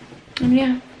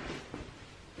yeah.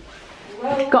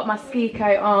 Got my ski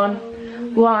coat on,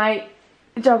 white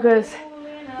joggers,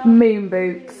 moon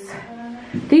boots.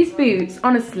 These boots,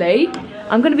 honestly,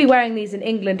 I'm going to be wearing these in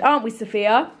England, aren't we,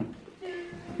 Sophia?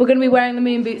 We're going to be wearing the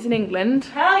moon boots in England.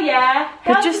 Hell yeah!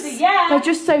 They're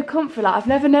just so comfy. Like, I've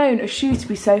never known a shoe to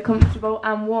be so comfortable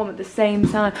and warm at the same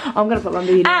time. Oh, I'm going to put my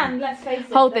beanie on. And let's face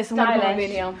it, hold this. I'm going to put my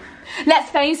beanie on.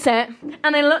 Let's face it,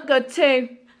 and they look good too.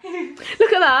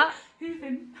 Look at that.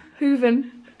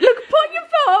 Hooven. Look, put your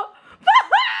foot.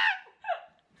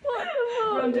 What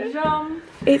the fuck?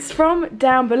 It's from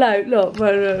down below. Look.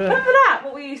 Remember that?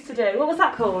 What we used to do? What was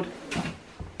that called?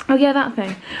 Oh yeah, that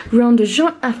thing. Round de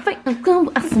Jean, I think I'm going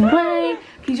away.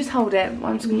 Can you just hold it?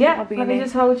 I'm just gonna put my beanie. Let me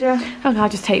just hold you. Okay, I'll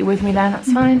just take it with me then.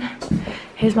 That's fine.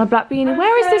 Here's my black beanie.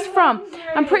 Where is this from?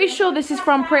 I'm pretty sure this is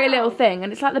from Pretty Little Thing,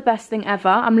 and it's like the best thing ever.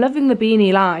 I'm loving the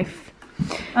beanie life.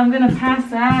 I'm gonna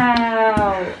pass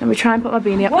out. Let me try and put my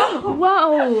beanie up. Whoa!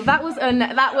 Whoa! That was over.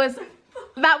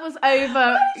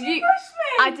 You push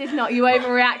me? I did not. You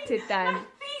overreacted then. My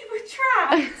feet were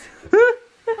trapped.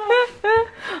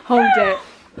 Hold it.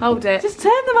 Hold it. Just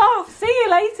turn them off. See you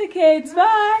later, kids.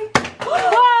 Bye.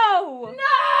 Whoa!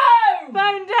 No!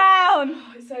 Phone down.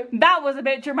 That was a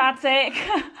bit dramatic.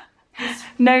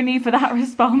 No need for that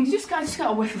response. You just got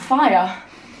a whiff of fire.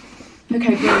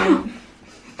 Okay, brilliant.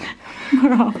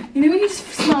 We're off. You know when you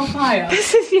smell fire?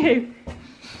 This is you.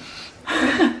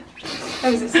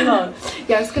 Oh, is it small?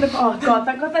 Yeah, I was gonna. Oh god,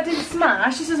 thank god that didn't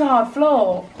smash. This is a hard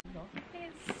floor.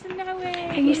 It's snowing.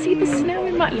 Can you see the snow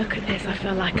in my? Look at this. I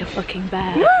feel like a fucking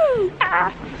bear. Woo!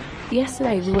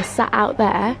 Yesterday we were sat out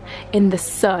there in the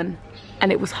sun,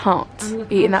 and it was hot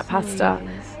eating that pasta.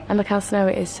 And look how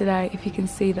snowy it is today. If you can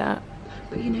see that.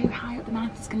 But you know, high up the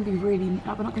mountain it's going to be really.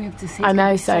 Like, we're not going to be able to see. I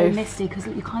know, so misty because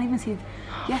you can't even see.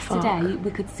 Yesterday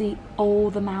we could see all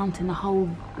the mountain, the whole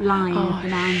line of the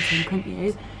mountain, couldn't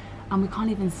you? And we can't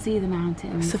even see the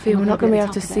mountain. Sophia, we're not going to be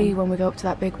able to see when we go up to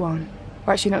that big one.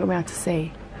 We're actually not going to be able to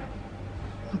see.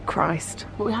 Oh, Christ.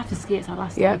 But we have to ski, it's our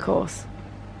last day. Yeah, of course.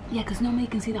 Yeah, because normally you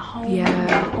can see the whole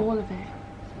all of it.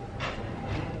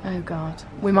 Oh, God.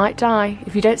 We might die.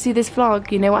 If you don't see this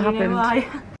vlog, you know what happened. Know why.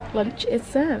 Lunch is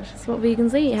served. That's what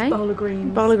vegans eat, hey? Bowl of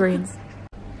greens. Bowl of greens.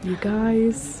 You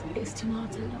guys. It's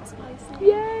tomato, not spicy.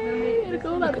 Yay! Look at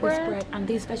all that This bread. bread. And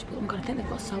these vegetables, oh my god, I think they've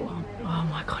got salt on. Oh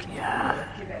my god,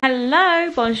 yeah.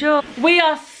 Hello, bonjour. We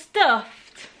are stuffed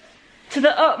to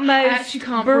the utmost I actually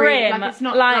can't brim. breathe. Like, it's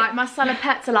not like my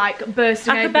salopettes are like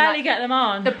bursting I open. could barely like, get them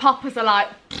on. the poppers are like.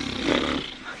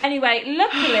 Anyway,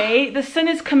 luckily the sun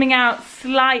is coming out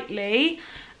slightly.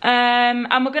 And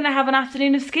we're going to have an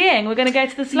afternoon of skiing. We're going to go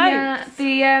to the slopes.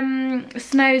 Yeah, the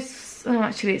snow's, oh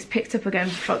actually it's picked up again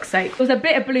for fuck's sake. There's a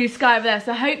bit of blue sky over there,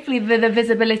 so hopefully the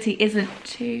visibility isn't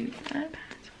too bad.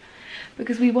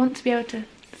 Because we want to be able to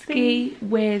ski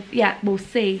with, yeah, we'll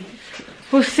see.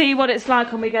 We'll see what it's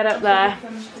like when we get up there.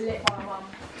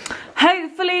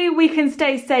 Hopefully we can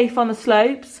stay safe on the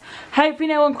slopes. Hopefully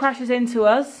no one crashes into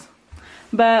us.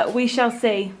 But we shall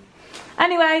see.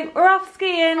 Anyway, we're off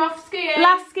skiing. We're off skiing.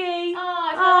 Last ski. Oh,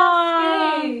 it's our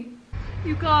last ski.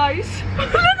 You guys,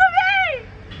 look at me!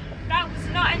 That was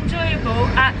not enjoyable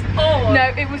at all.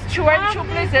 No, it was torrential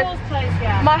blizzard.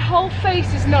 My whole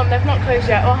face is numb. They've not closed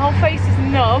yet. My whole face is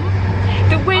numb.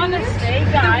 The wind, Honestly,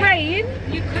 the guys, rain.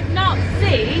 You could not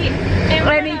see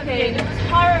anything. It was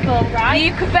horrible, right?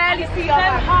 You could barely see your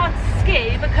so hard to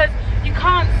ski because you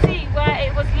can't see where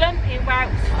it was lumpy and where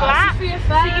it was flat. So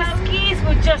your skis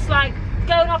were just like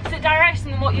going opposite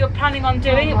direction than what you were planning on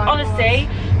doing. Honestly,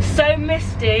 so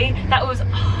misty. That was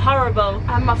horrible.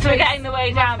 And so we're getting the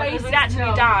way down because we'd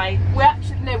actually die. We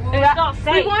actually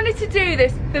we wanted to do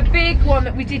the big one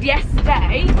that we did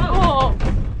yesterday.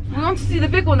 We wanted to do the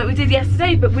big one that we did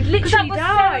yesterday, but we'd literally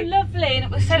die. So lovely and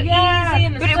it was so easy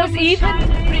and but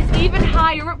it's even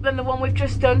higher up than the one we've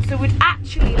just done, so we'd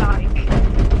actually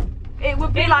it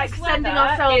would be like sending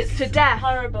ourselves to death.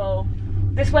 Horrible.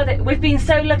 This weather, we've been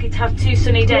so lucky to have 2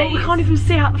 sunny days. We can't even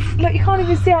see out the, you can't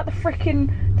even see out the freaking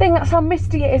thing. That's how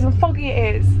misty it is and foggy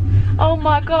it is. Oh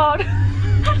my god.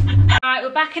 Alright, we're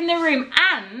back in the room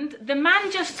and the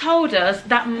man just told us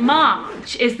that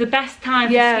March is the best time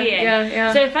for skiing.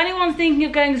 Yeah. So if anyone's thinking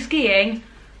of going skiing,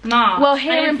 March. Well,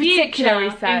 here in particular, he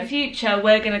said. In future,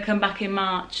 we're going to come back in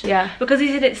March. Yeah. Because he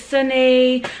said it's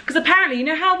sunny. Because apparently, you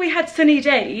know how we had sunny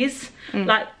days?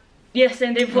 Like yesterday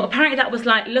and the day before? Apparently that was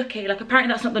like lucky. Like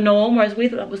apparently that's not the norm, whereas we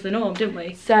thought that was the norm, didn't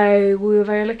we? So we were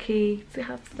very lucky to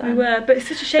have that. We were, but it's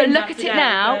such a shame. But look at it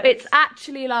now, it's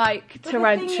actually like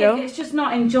torrential. It's just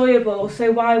not enjoyable,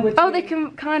 so why would you? They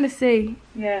can kind of see.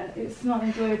 Yeah, it's not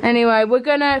enjoyable. Anyway, we're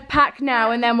gonna pack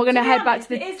now and then we're gonna head back to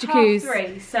the jacuzzi.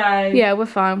 3:30, so yeah, we're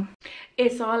fine.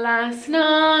 It's our last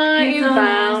night in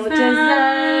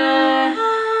Valdezia.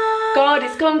 God,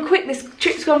 it's gone quick. This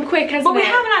trip's gone quick, hasn't it? But we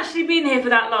haven't actually been here for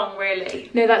that long, really.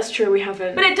 No, that's true, we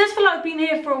haven't. But it does feel like we've been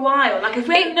here for a while. Like if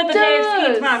we had another day of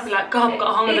skiing tomorrow, I'd be like, God, I've got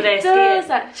a whole other day of skiing. It does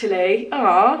actually.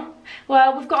 Aww.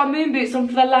 Well, we've got our moon boots on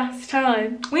for the last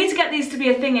time. We need to get these to be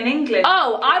a thing in England.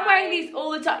 Oh, I'm wearing these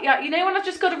all the time. Yeah, you know when I've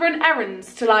just got to run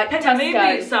errands to like put my moon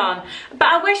boots on. But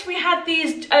I wish we had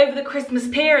these over the Christmas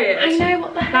period. I know,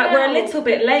 what the hell. Like we're a little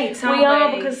bit late, aren't we? We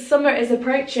are, because summer is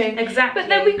approaching. Exactly. But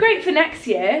they'll be great for next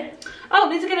year. Oh,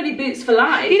 these are going to be boots for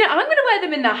life. You know, I'm going to wear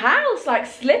them in the house, like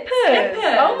slippers.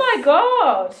 Oh my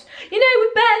god. You know,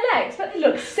 with bare legs, but they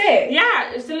look sick. Yeah,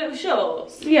 just a little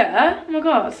shorts. Yeah, oh my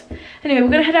god. Anyway, we're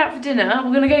going to head out for dinner.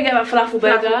 We're going to go get that falafel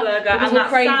burger. Because we're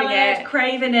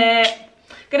craving it.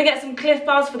 Gonna get some Cliff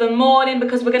Bars for the morning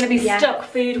because we're going to be stuck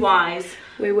food-wise.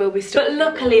 We will be stuck. But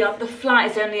luckily, the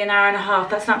flight is only an hour and a half.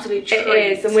 That's an absolute treat.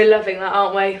 It is, and we're loving that,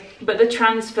 aren't we? But the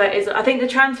transfer is, I think the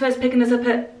transfer is picking us up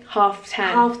at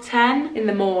 10:30. 10:30 in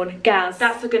the morning. Gaz.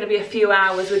 That's going to be a few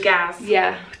hours with Gaz.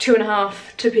 Yeah,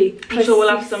 2.5 to be. I'm sure we'll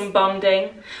have some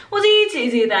bonding. What's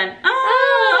easy then?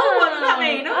 Oh, what does that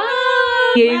mean?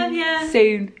 Oh, you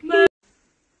soon. Can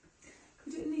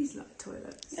we do it in these like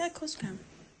toilets? Yeah, of course we can.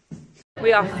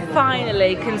 We are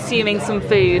finally consuming some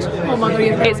food. Oh my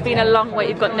god, it's been a long wait,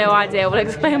 you've got no idea. We'll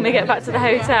explain when we get back to the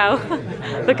hotel.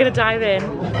 We're gonna dive in.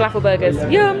 Falafel burgers.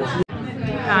 Yum!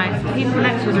 Guys, the people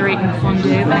next to us are eating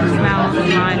fondue, but it smells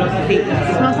like feet.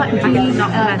 It smells like it's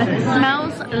not pleasant. It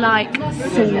smells like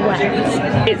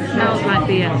sweat. It smells like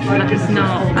beer, like it's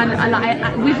not.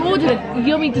 And we've ordered a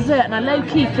yummy dessert and I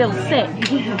low-key feel sick.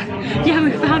 Yeah,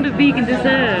 we found a vegan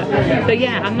dessert. But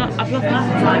yeah, I've lost my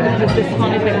appetite because this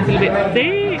one is a bit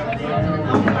thick.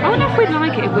 I wonder if we'd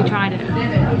like it if we tried it.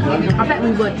 I bet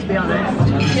we would, to be honest.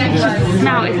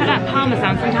 No, it's like that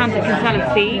parmesan. Sometimes it can smell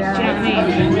of feet. Do you know what I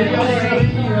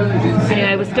mean?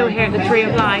 Anyway, we're still here at the Tree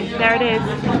of Life. There it is.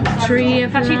 Tree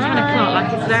of Life. It's actually 10 o'clock.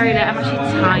 Like it's very late. I'm actually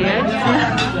tired.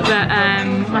 But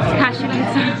I'll have to catch you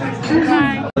later.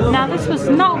 Bye. Now this was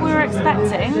not what we were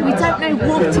expecting. We don't know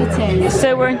what it is.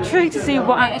 So we're intrigued to see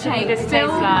what actually this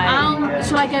tastes like.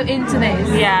 Shall I go into this?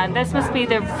 Yeah, this must be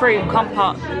the fruit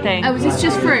compote thing. Oh, is this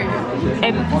just fruit?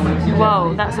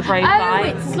 Whoa, that's a brave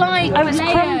bite. It's like it's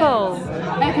crumble.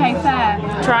 Okay, fair.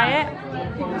 Try it.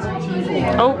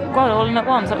 Oh god, all in at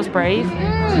once. That was brave.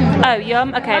 Oh,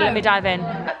 yum. Okay, let me dive in.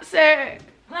 That's it.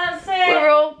 That's it. We're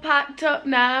all packed up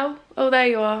now. Oh, there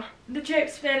you are. The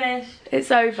trip's finished.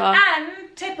 It's over.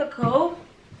 And typical.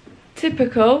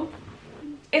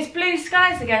 It's blue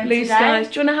skies again Blue today. skies.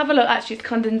 Do you want to have a look? Actually, it's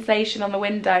condensation on the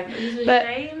window. But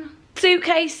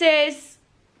suitcases.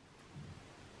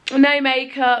 No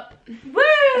makeup. Woo!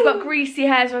 I've got greasy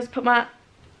hair, so I just put my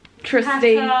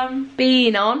trusty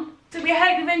bean on. So we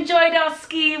hope you've enjoyed our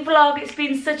ski vlog. It's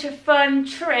been such a fun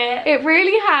trip. It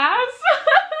really has.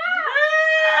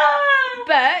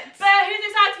 But who's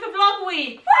excited for vlog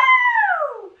week?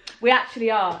 Woo! We actually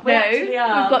are. We actually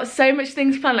are. We've got so much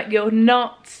things planned. Like, you're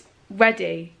not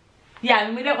ready. Yeah,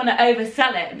 and we don't want to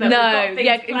oversell it. But no, we've got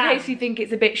yeah, planned. in case you think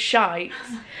it's a bit shite.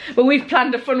 But we've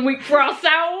planned a fun week for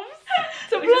ourselves.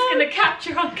 So we're just going to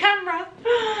capture on camera.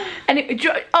 And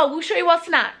we'll show you our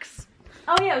snacks.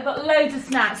 Oh yeah, we've got loads of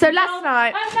snacks. So last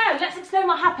night. Oh no, let's explain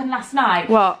what happened last night.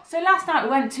 What? So last night we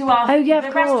went to our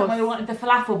restaurant where we wanted the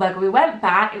falafel burger. We went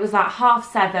back. It was like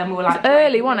 7:30. We were like,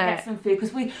 early, wasn't it? Get some food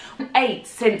because we ate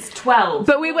since 12.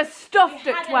 But we were stuffed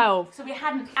at 12. So we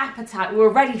had an appetite. We were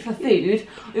ready for food.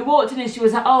 We walked in and she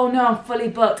was like, "Oh no, I'm fully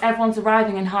booked. Everyone's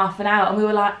arriving in half an hour." And we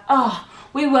were like, "Oh."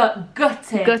 We were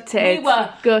gutted. Gutted. We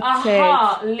were gutted. Our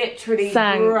heart literally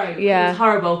broke. Yeah. It was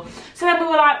horrible. So then we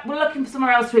were like, we're looking for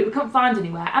somewhere else to eat. We couldn't find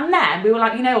anywhere. And then we were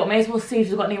like, you know what? May as well see if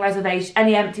we've got any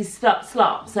any empty slots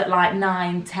at like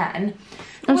 9, 10.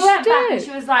 And we went back and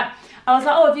she was like, I was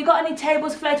like, "Oh, have you got any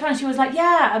tables for later on?" And she was like,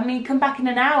 "Yeah, I mean, come back in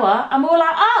an hour." And we were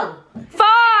like, "Oh,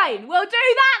 fine, we'll do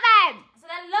that then." So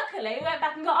then luckily we went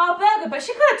back and got our burger, but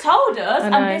she could have told us,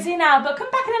 "I'm busy now, but come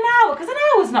back in an hour," because an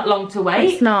hour's not long to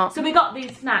wait. It's not. So we got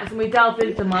these snacks and we delved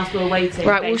into them whilst we were waiting.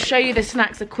 Right, we'll show you the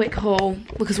snacks, a quick haul,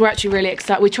 because we're actually really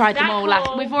excited. We tried them all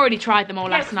we've already tried them all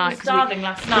last night. We were starving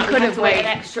last night. We couldn't wait an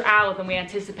extra hour than we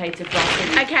anticipated for our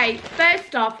food. Okay,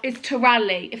 first off is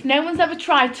Taralli. If no one's ever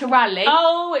tried Taralli,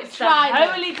 oh, it's try them.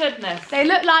 Holy goodness. They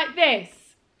look like this.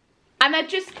 And they're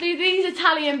just these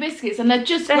Italian biscuits, and they're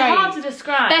just They're great. hard to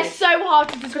describe. They're so hard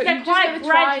to describe. They're quite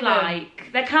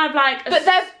bread-like. They're kind of like... But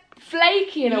they're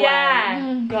flaky in a way.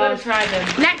 Yeah. Gotta try them.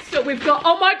 Next up, we've got...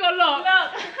 Oh my God, look.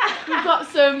 We've got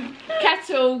some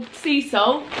kettle sea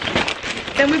salt.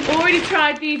 Then we've already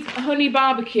tried these honey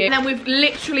barbecue. And then we've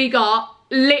literally got...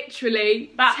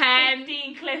 about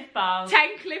 15 Cliff Bars.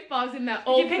 10 Cliff Bars in there,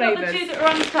 all flavours. Did you pick up the 2 that were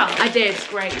on the top? I did.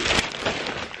 Great.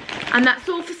 And that's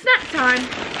all for snack time.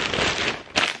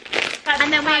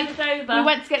 And then we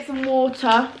went to get some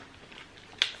water.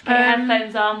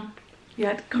 Headphones on.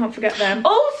 Yeah, can't forget them.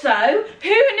 Also, who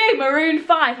knew Maroon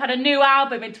 5 had a new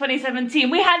album in 2017?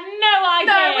 We had no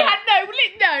idea. No, we had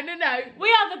no. We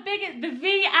are the biggest, the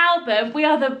V album, we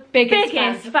are the biggest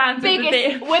fans we're the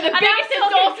biggest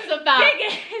endorsers of that.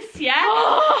 Biggest, yeah.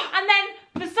 And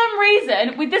then, for some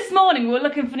reason, this morning we were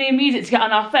looking for new music to get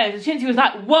on our phones, and Cinzia was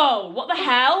like, "Whoa, what the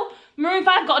hell? Maroon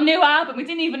 5 got a new album, we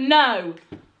didn't even know."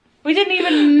 We didn't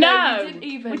even know.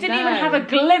 We didn't even have a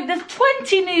glimpse. There's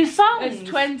 20 new songs. There's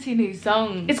 20 new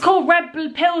songs. It's called Red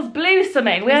Pills Blue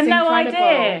something. We had no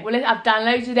idea. Well, I've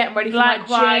downloaded it. I'm ready for my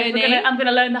journey. I'm going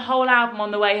to learn the whole album on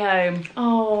the way home.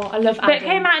 Oh, I love Adam. But it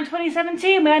came out in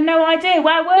 2017. We had no idea.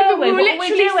 Where were we? We were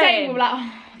literally saying, we were like,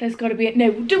 oh, there's got to be...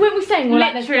 No, weren't we saying?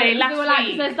 Literally, last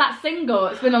week. There's that single.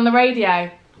 It's been on the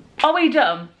radio. Are we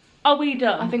done? Are we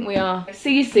done? I think we are.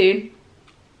 See you soon.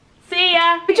 See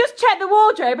ya. We just checked the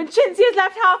wardrobe and Cinzia's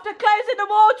left half the clothes in the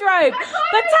wardrobe.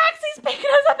 The taxi's picking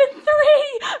us up in 3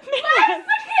 minutes. Where's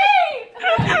the key?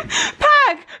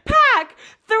 Pack.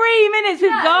 3 minutes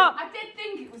we've got. I did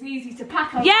think it was easy to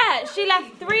pack up. Yeah, she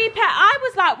left 3 pairs. I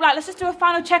was like, right, let's just do a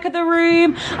final check of the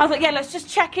room. I was like, yeah, let's just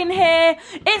check in here.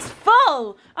 It's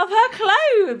full of her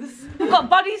clothes. We've got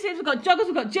bodysuits, we've got joggers,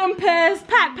 we've got jumpers.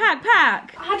 Pack.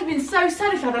 I'd have been so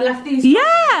sad if I'd have left these.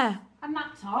 Yeah. And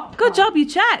that top. Good job, you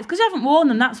checked. Because you haven't worn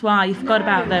them, that's why you forgot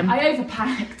about them. I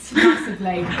overpacked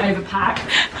massively.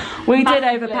 Overpacked. We did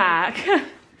overpack.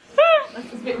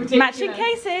 That's a bit ridiculous. Matching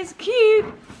cases, cute.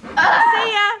 See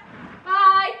ya.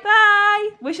 Bye. Bye.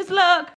 Wish us luck.